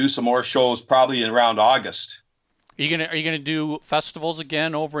and do some more shows, probably around August. Are you gonna do festivals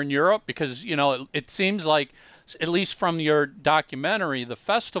again over in Europe? Because it seems like, at least from your documentary, the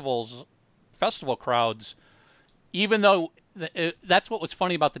festival crowds, even though that's what was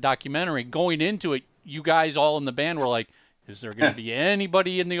funny about the documentary, going into it, you guys all in the band were like, is there going to be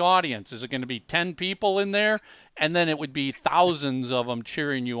anybody in the audience? Is it going to be 10 people in there? And then it would be thousands of them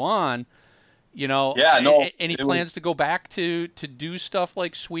cheering you on. Yeah, no. Any plans to go back to do stuff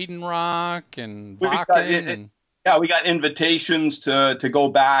like Sweden Rock and Wacken? Yeah, we got invitations to go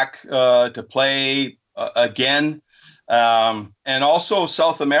back to play again, and also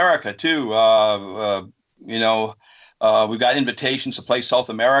South America too. We got invitations to play South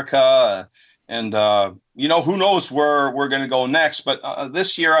America, and who knows where we're going to go next. But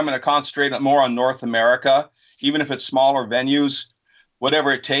this year I'm going to concentrate more on North America, even if it's smaller venues,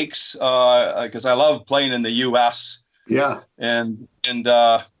 whatever it takes, because I love playing in the U.S. Yeah, and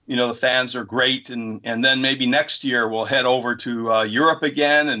the fans are great, and then maybe next year we'll head over to Europe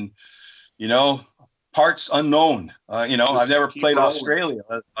again, and parts unknown. I've never played Australia,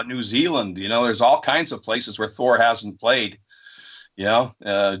 New Zealand. There's all kinds of places where Thor hasn't played.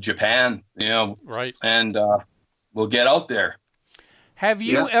 Japan. Right. And we'll get out there. Have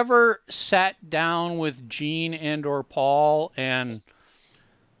you ever sat down with Gene and/or Paul and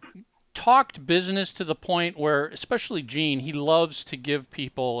talked business to the point where, especially Gene, he loves to give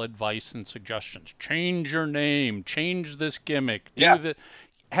people advice and suggestions? Change your name. Change this gimmick. Yes.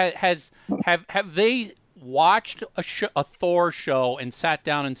 Have they watched a Thor show and sat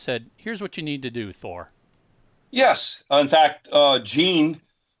down and said, "Here's what you need to do, Thor"? Yes. In fact, Gene,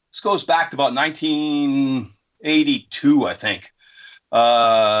 this goes back to about 1982, I think.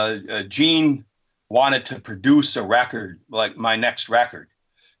 Gene wanted to produce a record, like my next record.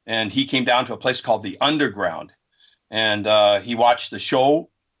 And he came down to a place called the Underground. And he watched the show,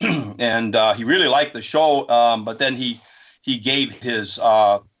 and he really liked the show. But then he gave his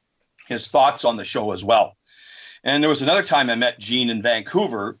thoughts on the show as well. And there was another time I met Gene in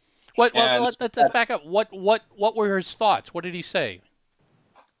Vancouver. Let's back up. What were his thoughts? What did he say?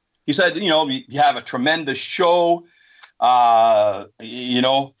 He said, you have a tremendous show, that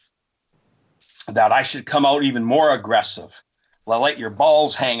I should come out even more aggressive. Let your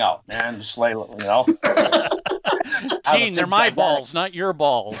balls hang out, man. Just Gene, they're my balls, not your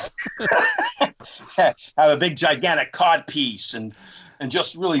balls. Have a big, gigantic cod piece and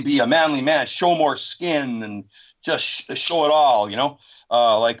just really be a manly man. Show more skin and just show it all,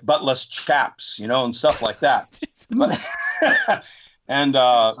 like buttless chaps, and stuff like that. But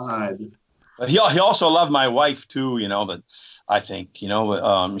but he also loved my wife too, But I think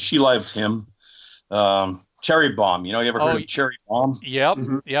she loved him. Cherry Bomb, you ever heard of Cherry Bomb? Yep,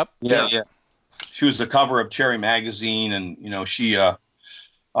 Mm-hmm. Yep. Yeah. She was the cover of Cherry magazine, and she had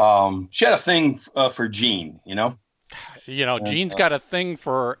a thing for Gene. Gene's got a thing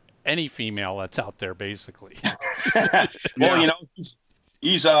for any female that's out there, basically. Well,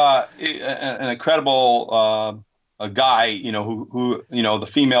 he's an incredible a guy, who the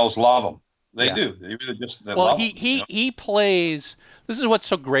females love him. They do. They really just love him. He plays. This is what's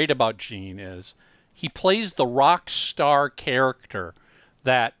so great about Gene is he plays the rock star character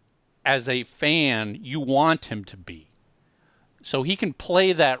that, as a fan, you want him to be. So he can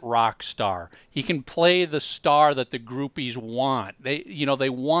play that rock star. He can play the star that the groupies want. They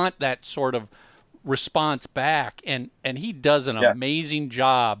want that sort of response back, and he does an amazing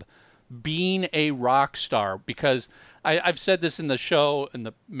job being a rock star. Because I've said this in the show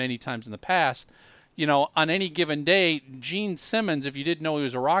many times in the past. On any given day, Gene Simmons, if you didn't know he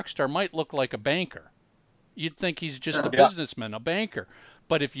was a rock star, might look like a banker. You'd think he's just a businessman, a banker.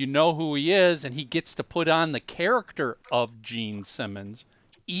 But if you know who he is and he gets to put on the character of Gene Simmons,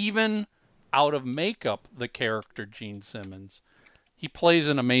 even out of makeup, the character Gene Simmons, he plays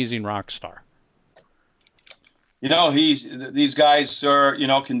an amazing rock star. These guys are,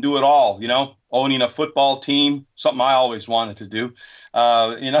 can do it all, owning a football team, something I always wanted to do,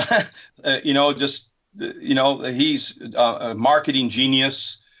 just he's a marketing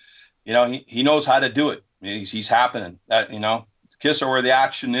genius. He knows how to do it. He's happening. Kiss are where the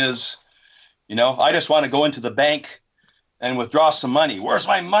action is. I just want to go into the bank and withdraw some money. Where's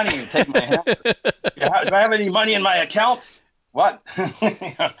my money? And take my hand. Do I have any money in my account? What?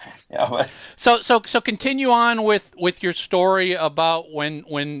 So continue on with your story about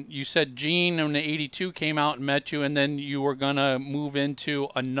when you said Gene in the 82 came out and met you, and then you were going to move into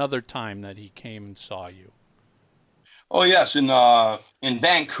another time that he came and saw you. Oh, yes. In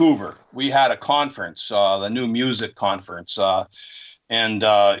Vancouver, we had a conference, the New Music Conference.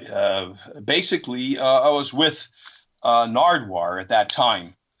 Basically, I was with Nardwar at that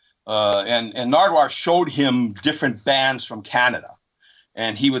time. And Nardwar showed him different bands from Canada.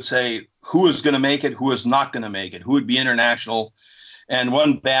 And he would say who is going to make it, who is not going to make it, who would be international. And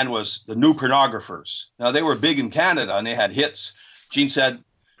one band was the New Pornographers. Now, they were big in Canada, and they had hits. Gene said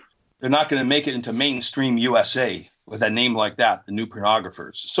they're not going to make it into mainstream USA with a name like that, the New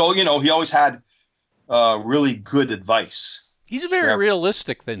Pornographers. So, he always had really good advice. He's very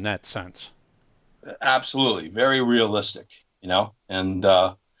realistic in that sense. Absolutely. Very realistic, And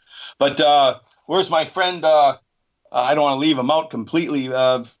but where's my friend? I don't want to leave him out completely.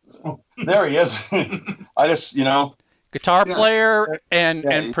 There he is. I just, Guitar player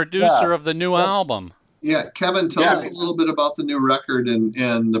and producer of the new album. Yeah, Kevin, tell us a little bit about the new record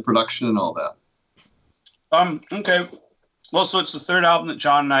and the production and all that. Okay. Well, so it's the third album that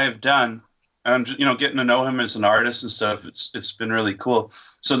John and I have done. And I'm just, getting to know him as an artist and stuff. It's been really cool.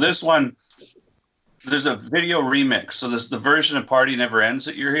 So this one, there's a video remix. So the version of Party Never Ends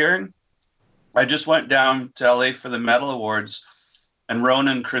that you're hearing, I just went down to LA for the Metal Awards, and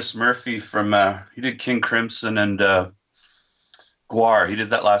Ronan Chris Murphy from he did King Crimson and Gwar. He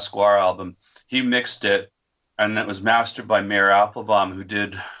did that last Gwar album. He mixed it, and it was mastered by Mayor Applebaum, who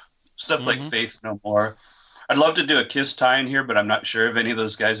did stuff like Faith No More. I'd love to do a Kiss tie-in here, but I'm not sure if any of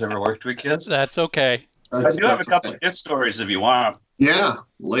those guys ever worked with Kiss. That's okay. I do have a couple of Kiss stories if you want. Yeah,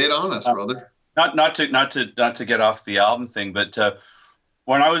 lay it on us, brother. Not to get off the album thing, but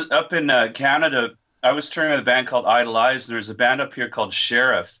when I was up in Canada, I was touring with a band called Idolize. There's a band up here called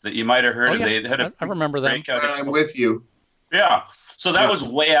Sheriff that you might have heard of. Yeah. They had I remember them. I'm with you. Yeah. So that was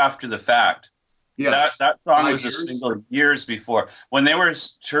way after the fact. Yes. That song was a single years before. When they were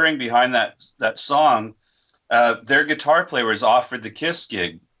touring behind that song, their guitar player was offered the Kiss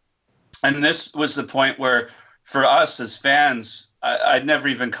gig. And this was the point where, for us as fans, I'd never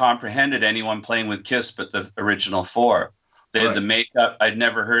even comprehended anyone playing with Kiss but the original four. They had the makeup. I'd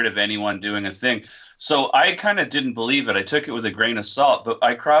never heard of anyone doing a thing. So I kind of didn't believe it. I took it with a grain of salt. But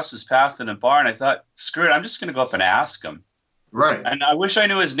I crossed his path in a bar, and I thought, screw it, I'm just going to go up and ask him. Right. And I wish I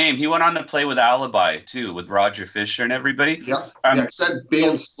knew his name. He went on to play with Alibi, too, with Roger Fisher and everybody. Yep. That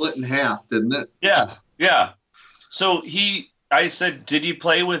band split in half, didn't it? Yeah. So I said, did you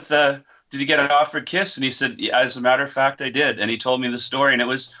play with, did you get an offer Kiss? And he said, yeah, as a matter of fact, I did. And he told me the story. And it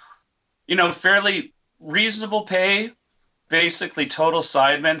was, fairly reasonable pay, basically total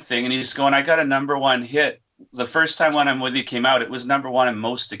sidemen thing. And he's going, I got a #1 hit. The first time When I'm With You came out, it was #1 in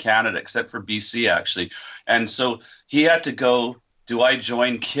most of Canada, except for BC, actually. And so he had to go, do I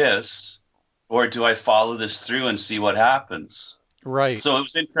join Kiss or do I follow this through and see what happens? Right. So it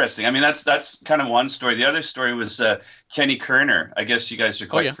was interesting. I mean, that's kind of one story. The other story was Kenny Kerner. I guess you guys are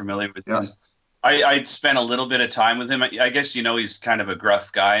quite familiar with him. I spent a little bit of time with him. I guess, he's kind of a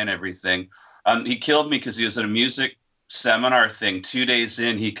gruff guy and everything. He killed me because he was at a music seminar thing. 2 days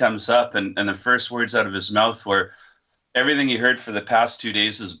in, he comes up and the first words out of his mouth were, everything he heard for the past 2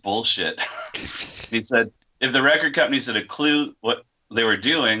 days is bullshit. He said, if the record companies had a clue what they were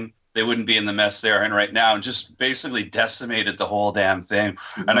doing, they wouldn't be in the mess they're in right now, and just basically decimated the whole damn thing.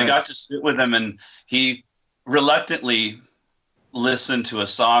 And I got to sit with him, and he reluctantly listened to a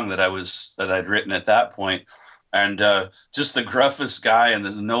song that I'd written at that point. And just the gruffest guy and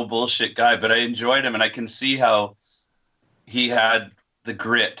the no bullshit guy, but I enjoyed him, and I can see how he had the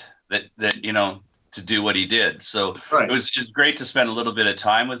grit that to do what he did. So it was great to spend a little bit of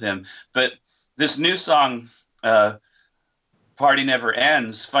time with him. But this new song, Party Never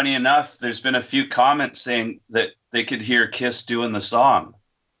Ends, funny enough, there's been a few comments saying that they could hear Kiss doing the song.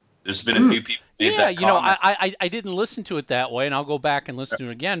 There's been a few people made that comment. I didn't listen to it that way, and I'll go back and listen to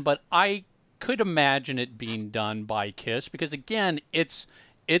it again, but I could imagine it being done by Kiss because, again, it's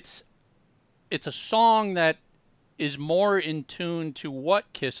a song that is more in tune to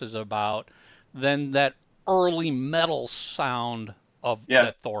what Kiss is about than that early metal sound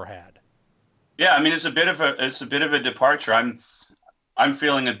that Thor had. Yeah, I mean, it's a bit of a departure. I'm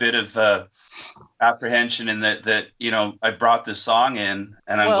feeling a bit of apprehension in that I brought this song in,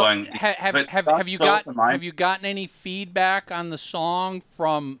 and I'm going. Have you gotten any feedback on the song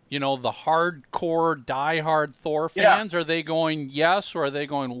from the hardcore diehard Thor fans? Are they going yes, or are they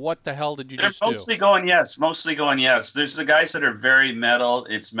going what the hell did you just do? They're mostly going yes. There's the guys that are very metal.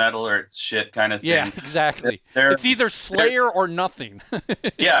 It's metal or it's shit kind of thing. Yeah, exactly. It's either Slayer or nothing.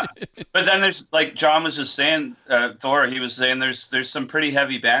 Yeah, but then there's, like John was just saying, Thor. He was saying there's some pretty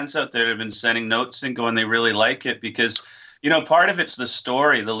heavy bands out there that have been sending notes and going they really like it because part of it's the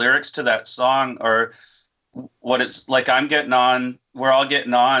story, the lyrics to that song, or what it's like. We're all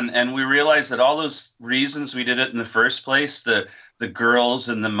getting on, and we realize that all those reasons we did it in the first place, the girls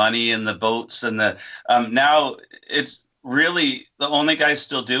and the money and the boats and the now it's really the only guys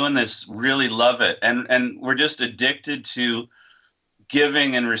still doing this really love it, and we're just addicted to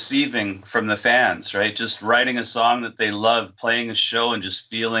giving and receiving from the fans, right? Just writing a song that they love, playing a show, and just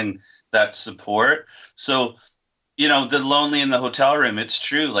feeling that support. So, the lonely in the hotel room, it's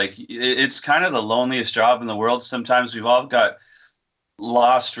true. Like, it's kind of the loneliest job in the world. Sometimes we've all got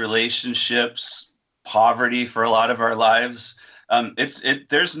lost relationships, poverty for a lot of our lives.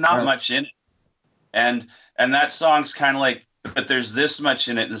 There's not much in it. And that song's kind of like, but there's this much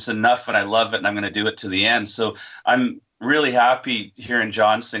in it, and it's enough, and I love it, and I'm going to do it to the end. So I'm really happy hearing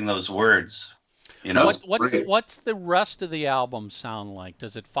John sing those words. What's the rest of the album sound like?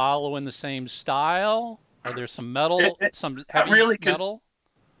 Does it follow in the same style? Are there some metal, some heavy metal?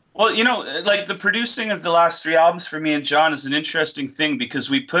 Well, like the producing of the last 3 albums for me and John is an interesting thing because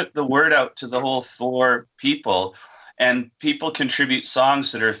we put the word out to the whole Thor people, and people contribute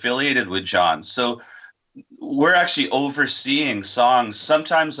songs that are affiliated with John. So we're actually overseeing songs.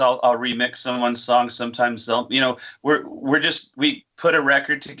 Sometimes I'll remix someone's song. Sometimes they'll, we put a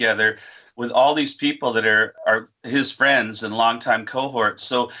record together with all these people that are his friends and longtime cohorts.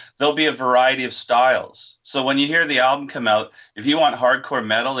 So there'll be a variety of styles. So when you hear the album come out, if you want hardcore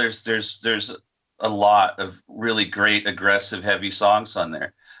metal, there's a lot of really great, aggressive, heavy songs on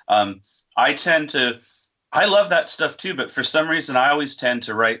there. I love that stuff too, but for some reason I always tend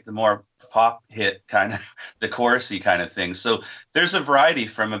to write the more pop hit kind of, the chorusy kind of thing. So there's a variety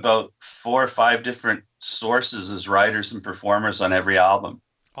from about 4 or 5 different sources as writers and performers on every album.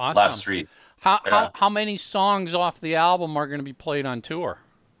 Awesome. Last 3. How many songs off the album are going to be played on tour?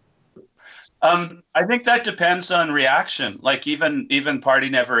 I think that depends on reaction. Like even Party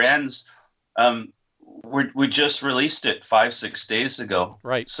Never Ends, we just released it 5-6 days ago.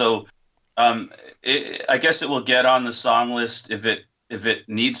 Right. So I guess it will get on the song list if it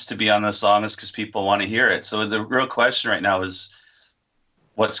needs to be on the song list because people want to hear it. So the real question right now is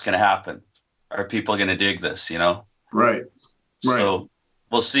what's going to happen? Are people going to dig this? Right. So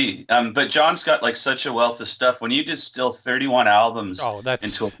we'll see. But John's got like such a wealth of stuff. When you distill 31 albums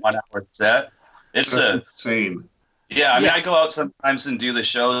into a 1-hour set, that's insane. Yeah, I mean, I go out sometimes and do the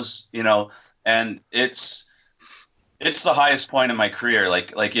shows, and it's the highest point in my career.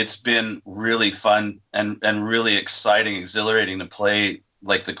 Like it's been really fun and really exciting, exhilarating to play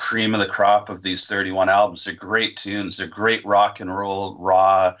like the cream of the crop of these 31 albums. They're great tunes. They're great rock and roll,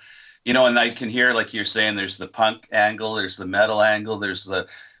 raw. And I can hear, like you're saying, there's the punk angle, there's the metal angle, there's the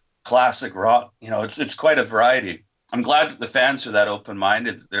classic rock. It's quite a variety. I'm glad that the fans are that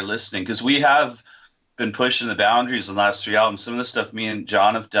open-minded, that they're listening, because we have been pushing the boundaries in the last 3 albums. Some of the stuff me and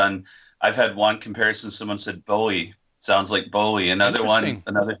John have done, I've had one comparison, someone said Bowie, sounds like Bowie. Another song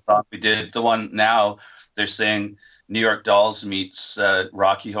we did, the one now, they're saying New York Dolls meets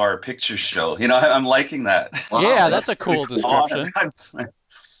Rocky Horror Picture Show. I'm liking that. Wow. Yeah, that's a cool description.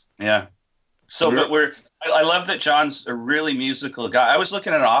 Yeah. So, but I love that John's a really musical guy. I was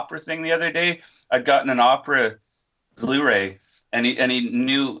looking at an opera thing the other day. I'd gotten an opera Blu-ray, and he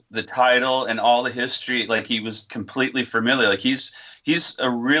knew the title and all the history. Like, he was completely familiar. Like, he's a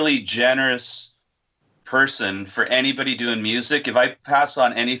really generous person for anybody doing music. If I pass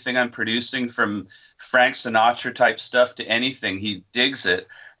on anything I'm producing, from Frank Sinatra type stuff to anything, he digs it.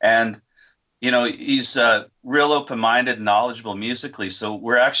 And he's real open-minded and knowledgeable musically. So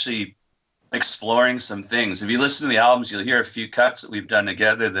we're actually exploring some things. If you listen to the albums, you'll hear a few cuts that we've done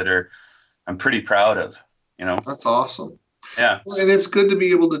together that I'm pretty proud of. That's awesome. Yeah. Well, and it's good to be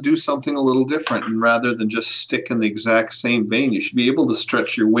able to do something a little different, and rather than just stick in the exact same vein, you should be able to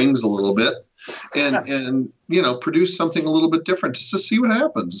stretch your wings a little bit and produce something a little bit different just to see what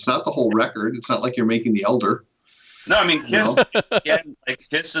happens. It's not the whole record. It's not like you're making The Elder. No, I mean, Kiss, again,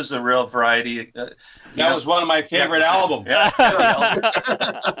 Kiss is a real variety. That was one of my favorite albums. Yeah.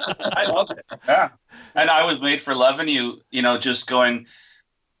 I love it. Yeah. And I was Made for Loving You, just going,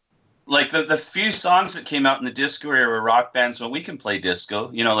 like the few songs that came out in the disco era were rock bands. Well, we can play disco.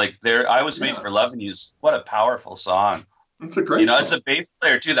 Like I Was Made for Loving You. What a powerful song. It's a great song. As a bass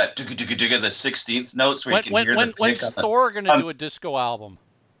player too, that the 16th notes where you can hear the pick. When's Thor going to do a disco album?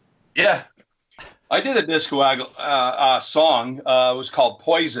 Yeah. I did a disco song. It was called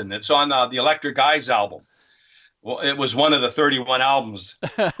Poison. It's on the Electric Eyes album. Well, it was one of the 31 albums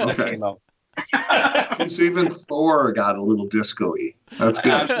that came out. Since even Thor got a little disco-y. That's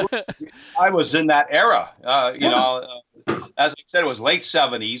good. I was in that era. As I said, it was late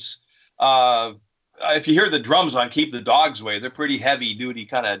 70s. If you hear the drums on Keep the Dogs Away, they're pretty heavy-duty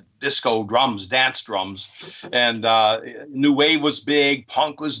kind of disco drums, dance drums. And New Wave was big,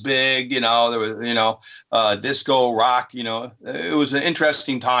 punk was big, there was, disco, rock, It was an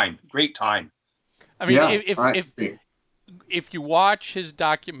interesting time, great time. I mean, if you watch his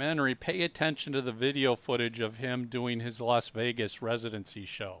documentary, pay attention to the video footage of him doing his Las Vegas residency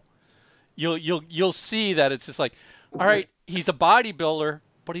show. You'll see that it's just like, all right, he's a bodybuilder,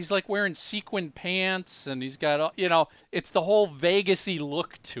 but he's like wearing sequin pants, and he's got, it's the whole Vegas-y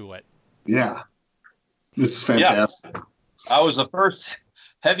look to it. Yeah. It's fantastic. Yeah. I was the first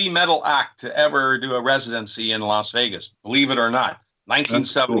heavy metal act to ever do a residency in Las Vegas, believe it or not.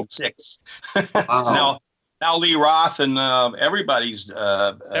 1976. Cool. Wow. Now Lee Roth and everybody's doing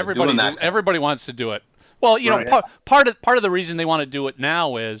that. Everybody wants to do it. Well, right. part of the reason they want to do it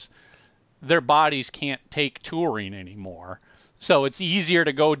now is their bodies can't take touring anymore. So it's easier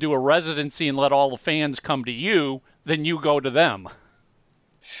to go do a residency and let all the fans come to you than you go to them.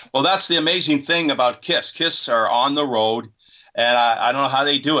 Well, that's the amazing thing about Kiss. Kiss are on the road, and I don't know how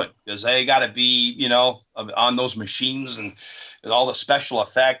they do it, because they got to be, on those machines and all the special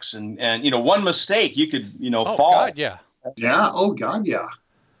effects, and one mistake you could, fall. God, yeah. Yeah. Oh God, yeah.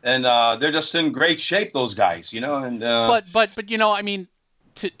 And they're just in great shape, those guys, and but I mean,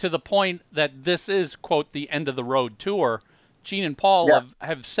 to the point that this is, quote, the end of the road tour. Gene and Paul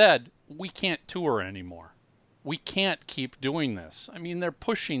have said, we can't tour anymore. We can't keep doing this. I mean, they're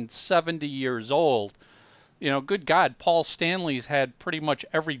pushing 70 years old. Good God, Paul Stanley's had pretty much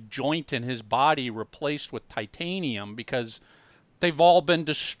every joint in his body replaced with titanium because they've all been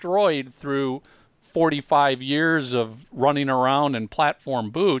destroyed through 45 years of running around in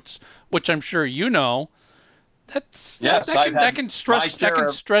platform boots, which I'm sure that can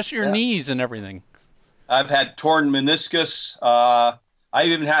stress your knees and everything. I've had torn meniscus. I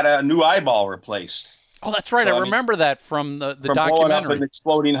even had a new eyeball replaced. Oh, that's right. So, I remember that from the documentary. Blowing up and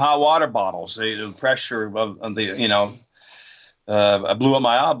exploding hot water bottles. The pressure of the, I blew up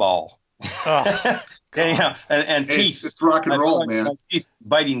my eyeball. Oh, and teeth. It's rock and roll, man. My teeth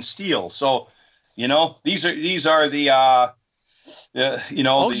biting steel. So, these are the.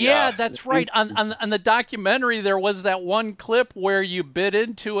 That's right. On the documentary, there was that one clip where you bit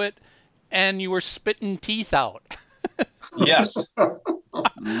into it and you were spitting teeth out. Yes.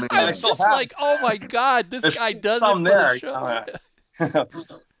 I was just like, oh my God, this guy does it for the show.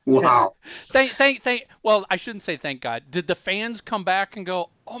 Wow. Well, I shouldn't say thank God. Did the fans come back and go,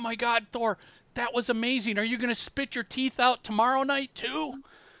 oh my God, Thor, that was amazing. Are you going to spit your teeth out tomorrow night too?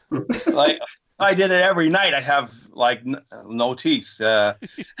 I did it every night. I have no teeth, but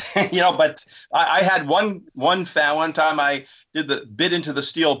I had one time I bit into the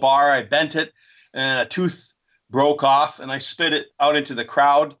steel bar. I bent it and a tooth broke off and I spit it out into the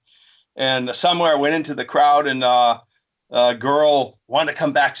crowd. And somewhere I went into the crowd and a girl wanted to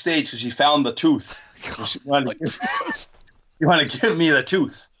come backstage because she found the tooth. She wanted to give me the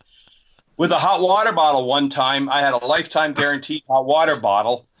tooth. With a hot water bottle one time, I had a lifetime guaranteed hot water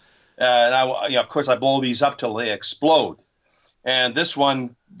bottle. And of course, I blow these up till they explode. And this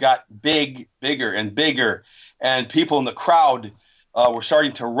one got bigger and bigger. And people in the crowd were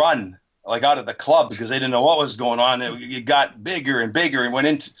starting to run out of the club because they didn't know what was going on. It got bigger and bigger and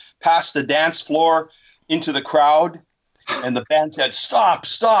went past the dance floor into the crowd. And the band said, stop.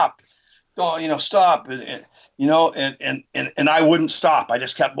 Oh, stop. And I wouldn't stop. I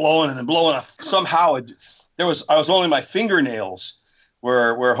just kept blowing and blowing. Somehow I was only my fingernails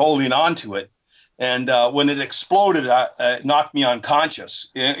were holding on to it, and when it exploded, it knocked me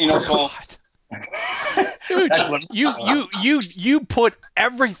unconscious. So dude, you put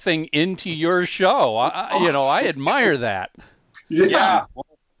everything into your show. I admire that. Yeah.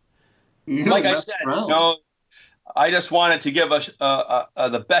 Like I said, I just wanted to give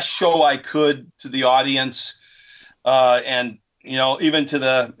the best show I could to the audience, and even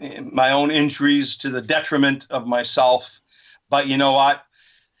to my own injuries, to the detriment of myself. But you know what?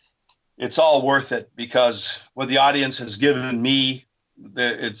 It's all worth it because what the audience has given me,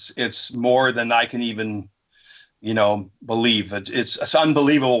 it's more than I can even believe. It's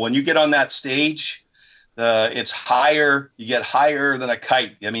unbelievable when you get on that stage. It's higher. You get higher than a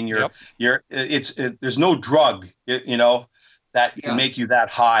kite. I mean, there's no drug, that can make you that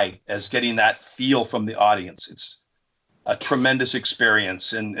high as getting that feel from the audience. It's a tremendous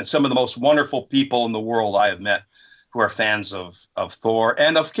experience, and some of the most wonderful people in the world I have met who are fans of Thor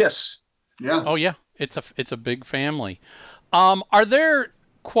and of Kiss. Yeah. Oh yeah, it's a big family. Are there,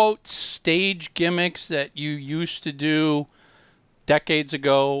 quote, stage gimmicks that you used to do decades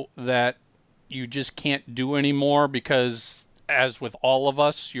ago that you just can't do anymore because, as with all of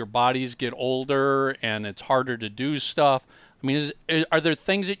us, your bodies get older and it's harder to do stuff? I mean, are there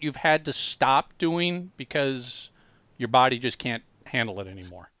things that you've had to stop doing because your body just can't handle it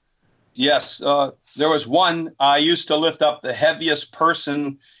anymore? Yes. There was one. I used to lift up the heaviest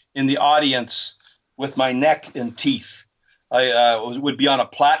person in the audience with my neck and teeth. I would be on a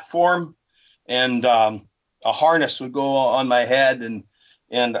platform, and a harness would go on my head, and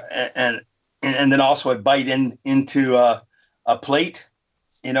then also I'd bite into a plate,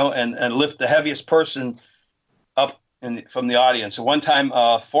 and lift the heaviest person up from the audience. So one time,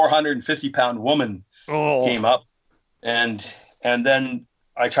 a 450-pound woman came up, and then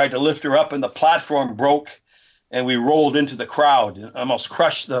I tried to lift her up, and the platform broke, and we rolled into the crowd and almost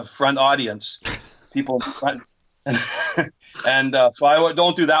crushed the front audience. People in front. And so I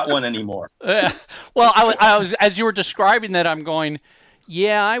don't do that one anymore. Well, I was, as you were describing that, I'm going,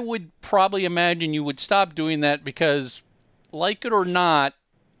 yeah, I would probably imagine you would stop doing that because, like it or not,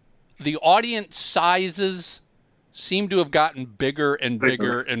 the audience sizes seem to have gotten bigger and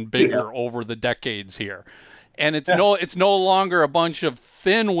bigger and bigger over the decades here. And it's no longer a bunch of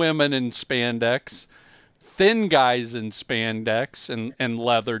thin women in spandex, thin guys in spandex and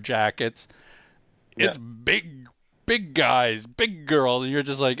leather jackets. It's big guys, big girls, and you're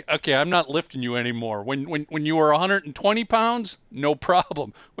just like, okay, I'm not lifting you anymore. When you were 120 pounds, no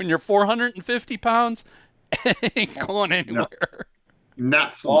problem. When you're 450 pounds, it ain't going anywhere.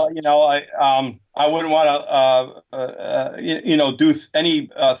 Not so much. I wouldn't want to, do any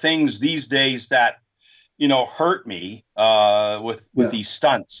things these days that, hurt me with these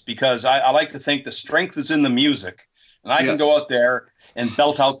stunts, because I like to think the strength is in the music, and I can go out there and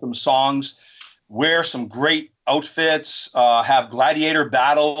belt out some songs, wear some great outfits, have gladiator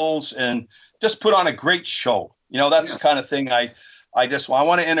battles, and just put on a great show. That's the kind of thing I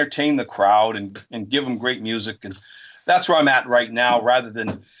want to entertain the crowd and give them great music. And that's where I'm at right now, rather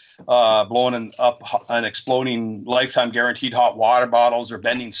than blowing up and exploding lifetime guaranteed hot water bottles or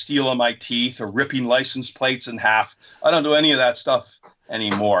bending steel on my teeth or ripping license plates in half. I don't do any of that stuff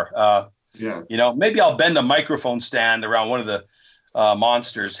anymore. Maybe I'll bend a microphone stand around one of the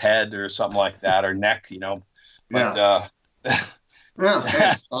monster's head or something like that, or neck, But,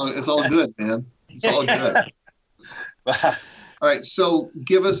 it's all good, man. It's all good. All right, so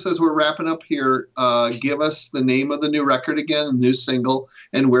give us, as we're wrapping up here, give us the name of the new record again, the new single,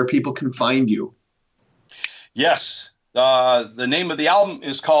 and where people can find you. Yes, the name of the album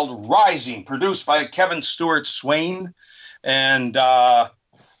is called Rising, produced by Kevin Stewart Swain, and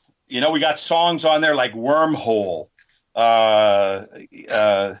we got songs on there like Wormhole.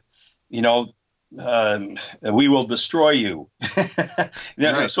 We Will Destroy You.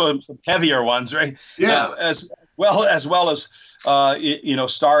 Nice. So some heavier ones, right? Yeah. As well as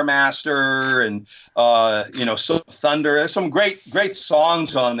Star Master and So Thunder. There's some great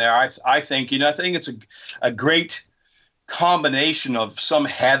songs on there. I think it's a great combination of some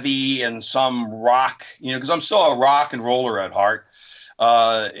heavy and some rock. Because I'm still a rock and roller at heart.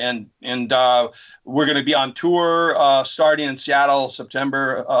 And we're going to be on tour starting in Seattle,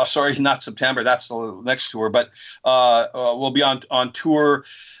 September. Sorry, not September. That's the next tour. But we'll be on tour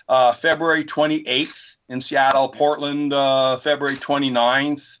February 28th in Seattle, Portland February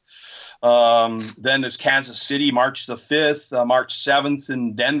 29th. Then there's Kansas City, March the 5th, March 7th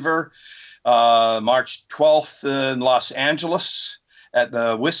in Denver, March 12th in Los Angeles at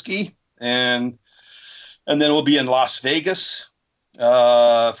the Whiskey, and then we'll be in Las Vegas.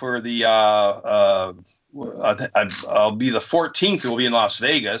 For the I'll be the 14th. We'll be in Las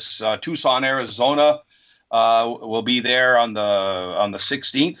Vegas. Tucson, Arizona. We'll be there on the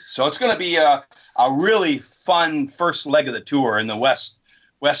 16th. So it's going to be a really fun first leg of the tour in the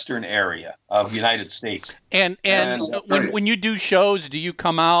western area of the United States. And when you do shows, do you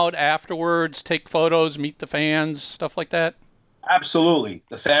come out afterwards, take photos, meet the fans, stuff like that? Absolutely.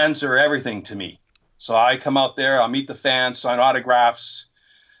 The fans are everything to me. So I come out there, I'll meet the fans, sign autographs,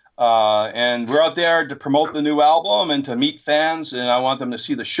 and we're out there to promote the new album and to meet fans, and I want them to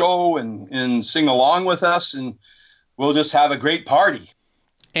see the show and sing along with us, and we'll just have a great party.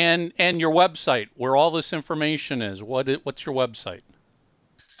 And your website, where all this information is. What's your website?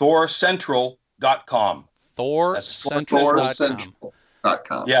 ThorCentral.com.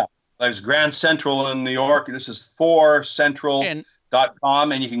 ThorCentral.com. Yeah, there's Grand Central in New York. This is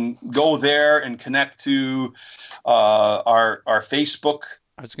ThorCentral.com, and you can go there and connect to our Facebook.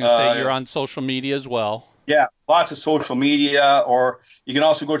 I was going to say you're on social media as well. Yeah, lots of social media, or you can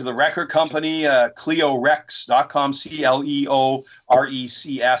also go to the record company, CleoRecs.com,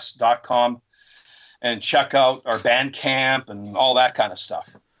 CleoRecs.com, and check out our Bandcamp and all that kind of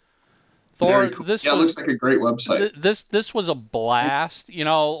stuff. Thor, Cool. this looks like a great website. This was a blast. You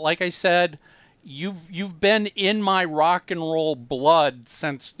know, like I said, you've been in my rock and roll blood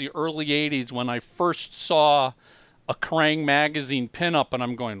since the early '80s when I first saw a Kerrang magazine pinup, and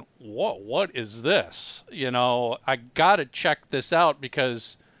I'm going, what is this? You know, I gotta check this out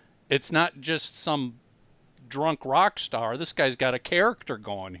because it's not just some drunk rock star. This guy's got a character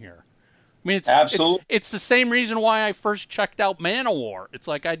going here. I mean, it's the same reason why I first checked out Manowar. It's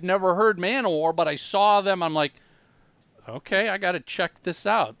like I'd never heard Manowar, but I saw them. I'm like, okay, I got to check this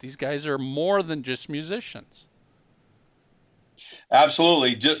out. These guys are more than just musicians.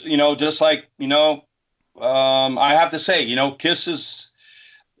 Absolutely. Just like, I have to say, Kiss is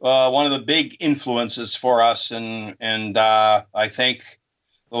one of the big influences for us, and I thank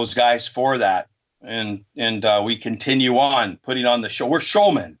those guys for that. And we continue on putting on the show. We're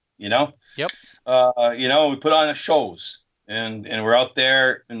showmen, Yep. We put on the shows, and we're out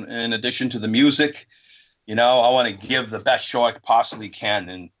there. In addition to the music, I want to give the best show I possibly can.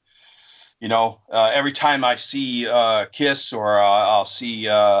 And every time I see Kiss, or I'll see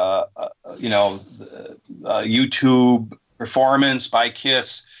YouTube performance by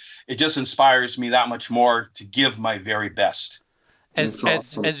Kiss, it just inspires me that much more to give my very best.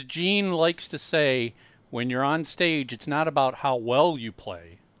 As Gene likes to say, when you're on stage, it's not about how well you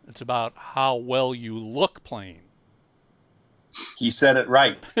play. It's about how well you look playing. He said it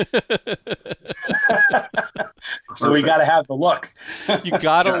right. So we got to have the look. You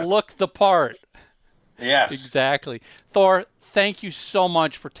got to look the part. Yes. Exactly. Thor, thank you so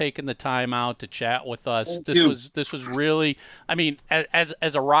much for taking the time out to chat with us. This was really, I mean,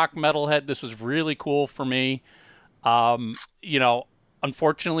 as a rock metalhead, this was really cool for me.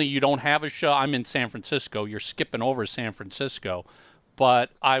 Unfortunately, you don't have a show. I'm in San Francisco. You're skipping over San Francisco.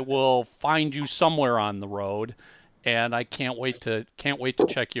 But I will find you somewhere on the road, and I can't wait to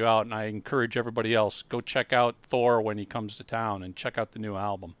check you out. And I encourage everybody else, go check out Thor when he comes to town, and check out the new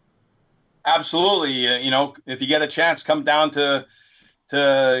album. Absolutely. If you get a chance, come down to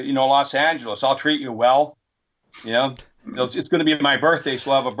Los Angeles. I'll treat you well. It's going to be my birthday,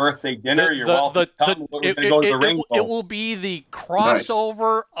 so we'll have a birthday dinner. You're welcome. We're going to go to the Ring. It will be the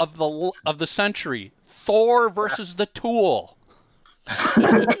crossover of the century: Thor versus the Tool.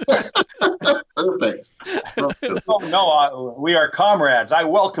 Perfect. Oh, no, we are comrades. I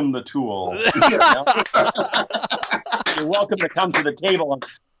welcome the Tool. You're welcome to come to the table and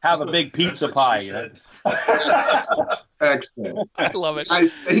have a big pizza pie. Excellent. I love it.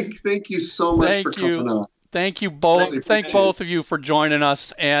 Guys, thank you so much for coming on. Thank you both. Really thank both of you for joining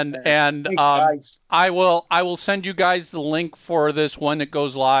us. And Thanks, I will send you guys the link for this when it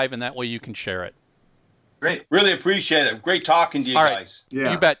goes live, and that way you can share it. Great. Really appreciate it. Great talking to you guys.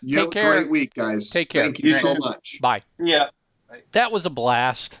 Yeah. You bet. Take care. Great week, guys. Take care. Thank you so much. Bye. Yeah. That was a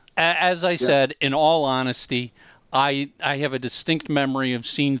blast. As I said, in all honesty, I have a distinct memory of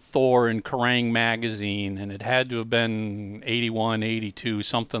seeing Thor in Kerrang magazine, and it had to have been 81, 82,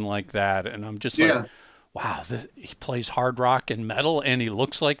 something like that. And I'm just like, wow, he plays hard rock and metal, and he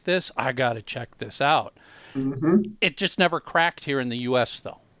looks like this? I got to check this out. Mm-hmm. It just never cracked here in the U.S.,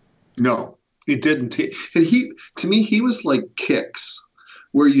 though. No. It didn't. And to me, he was like Kix,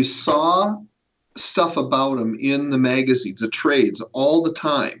 where you saw stuff about him in the magazines, the trades, all the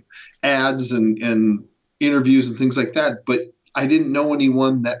time, ads and interviews and things like that. But I didn't know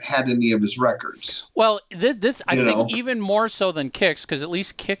anyone that had any of his records. Well, this I think even more so than Kix, because at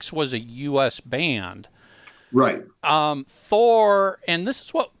least Kix was a U.S. band. Right. Thor, and this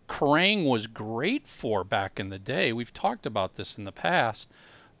is what Kerrang was great for back in the day. We've talked about this in the past.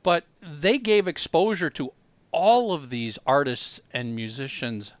 But they gave exposure to all of these artists and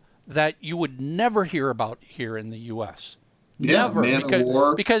musicians that you would never hear about here in the U.S. Never.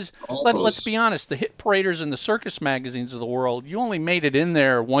 Because let's be honest, the hit paraders and the circus magazines of the world, you only made it in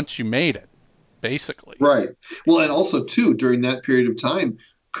there once you made it, basically. Right. Well, and also, too, during that period of time,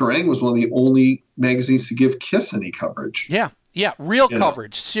 Kerrang was one of the only magazines to give Kiss any coverage. Yeah, real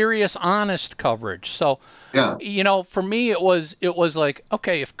coverage, serious, honest coverage. So, for me, it was like,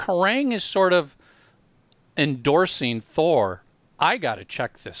 okay, if Kerrang is sort of endorsing Thor, I got to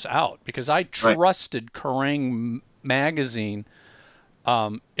check this out because I trusted Kerrang! Magazine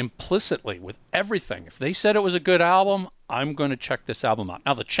implicitly with everything. If they said it was a good album, I'm going to check this album out.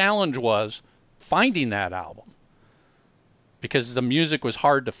 Now, the challenge was finding that album because the music was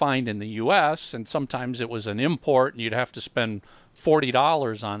hard to find in the U.S., and sometimes it was an import, and you'd have to spend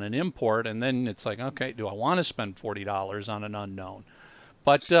 $40 on an import, and then it's like, okay, do I want to spend $40 on an unknown?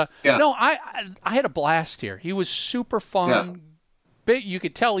 But no, I had a blast here. He was super fun. Big, you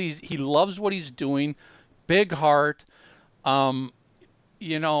could tell he loves what he's doing. Big heart. You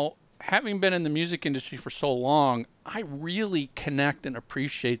know, having been in the music industry for so long, I really connect and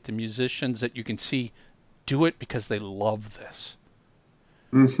appreciate the musicians that you can see do it because they love this.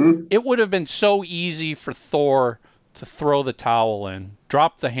 Mm-hmm. It would have been so easy for Thor to throw the towel in,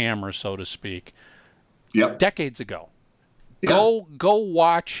 drop the hammer, so to speak, decades ago. Go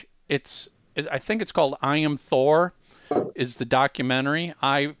watch. I think it's called I Am Thor is the documentary.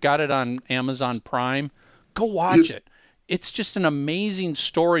 I got it on Amazon Prime. Go watch it. It's just an amazing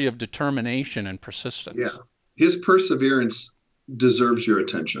story of determination and persistence. Yeah. His perseverance deserves your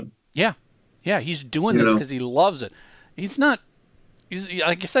attention. Yeah. Yeah, he's doing this because he loves it. He's like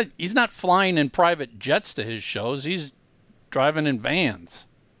I said, he's not flying in private jets to his shows. He's driving in vans.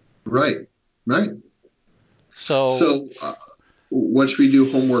 Right. So what should we do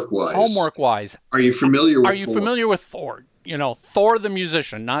homework-wise? Homework-wise. Are you familiar with Thor? Are you familiar with Thor? You know, Thor the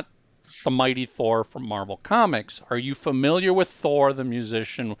musician, not the mighty Thor from Marvel Comics. Are you familiar with Thor the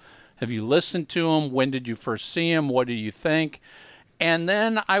musician? Have you listened to him? When did you first see him? What do you think? And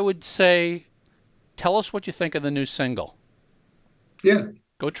then I would say, tell us what you think of the new single. Yeah.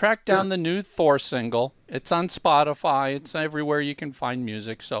 Go track down the new Thor single. It's on Spotify. It's everywhere you can find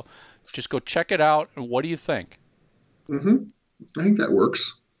music. So just go check it out. And what do you think? Mm-hmm. I think that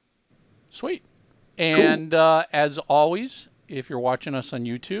works. Sweet. And as always, if you're watching us on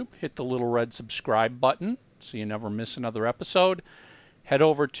YouTube, hit the little red subscribe button so you never miss another episode. Head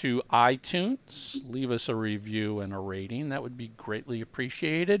over to iTunes, leave us a review and a rating. That would be greatly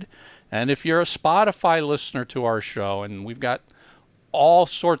appreciated. And if you're a Spotify listener to our show, and we've got all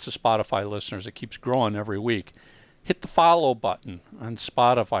sorts of Spotify listeners, it keeps growing every week, hit the follow button on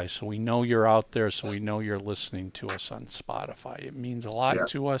Spotify so we know you're out there, so we know you're listening to us on Spotify. It means a lot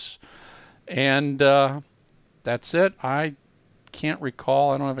to us. And that's it. I can't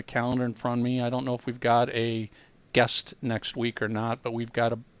recall. I don't have a calendar in front of me. I don't know if we've got a guest next week or not, but we've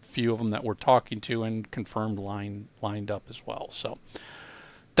got a few of them that we're talking to and confirmed lined up as well. So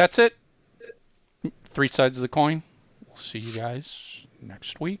that's it. 3 sides of the coin. We'll see you guys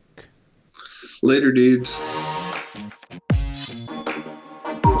next week. Later, dudes.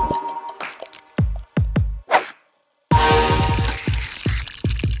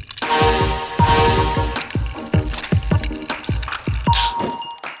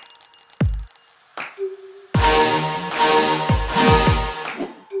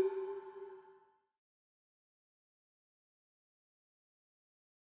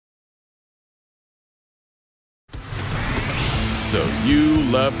 So you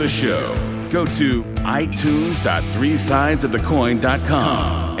love the show. Go to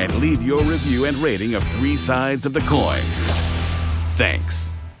itunes.3sidesofthecoin.com and leave your review and rating of 3 Sides of the Coin.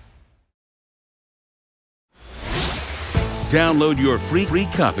 Thanks. Download your free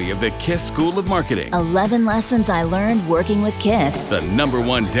copy of the KISS School of Marketing. 11 lessons I learned working with KISS. The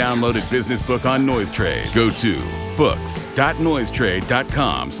 #1 downloaded business book on NoiseTrade. Go to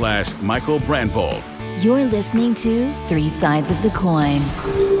books.noisetrade.com/Michael Brandvold. You're listening to 3 Sides of the Coin.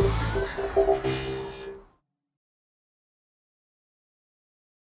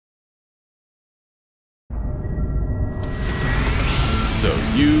 So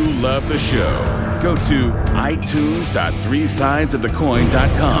you love the show. Go to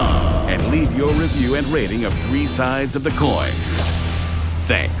itunes.3sidesofthecoin.com and leave your review and rating of 3 Sides of the Coin.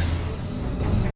 Thanks.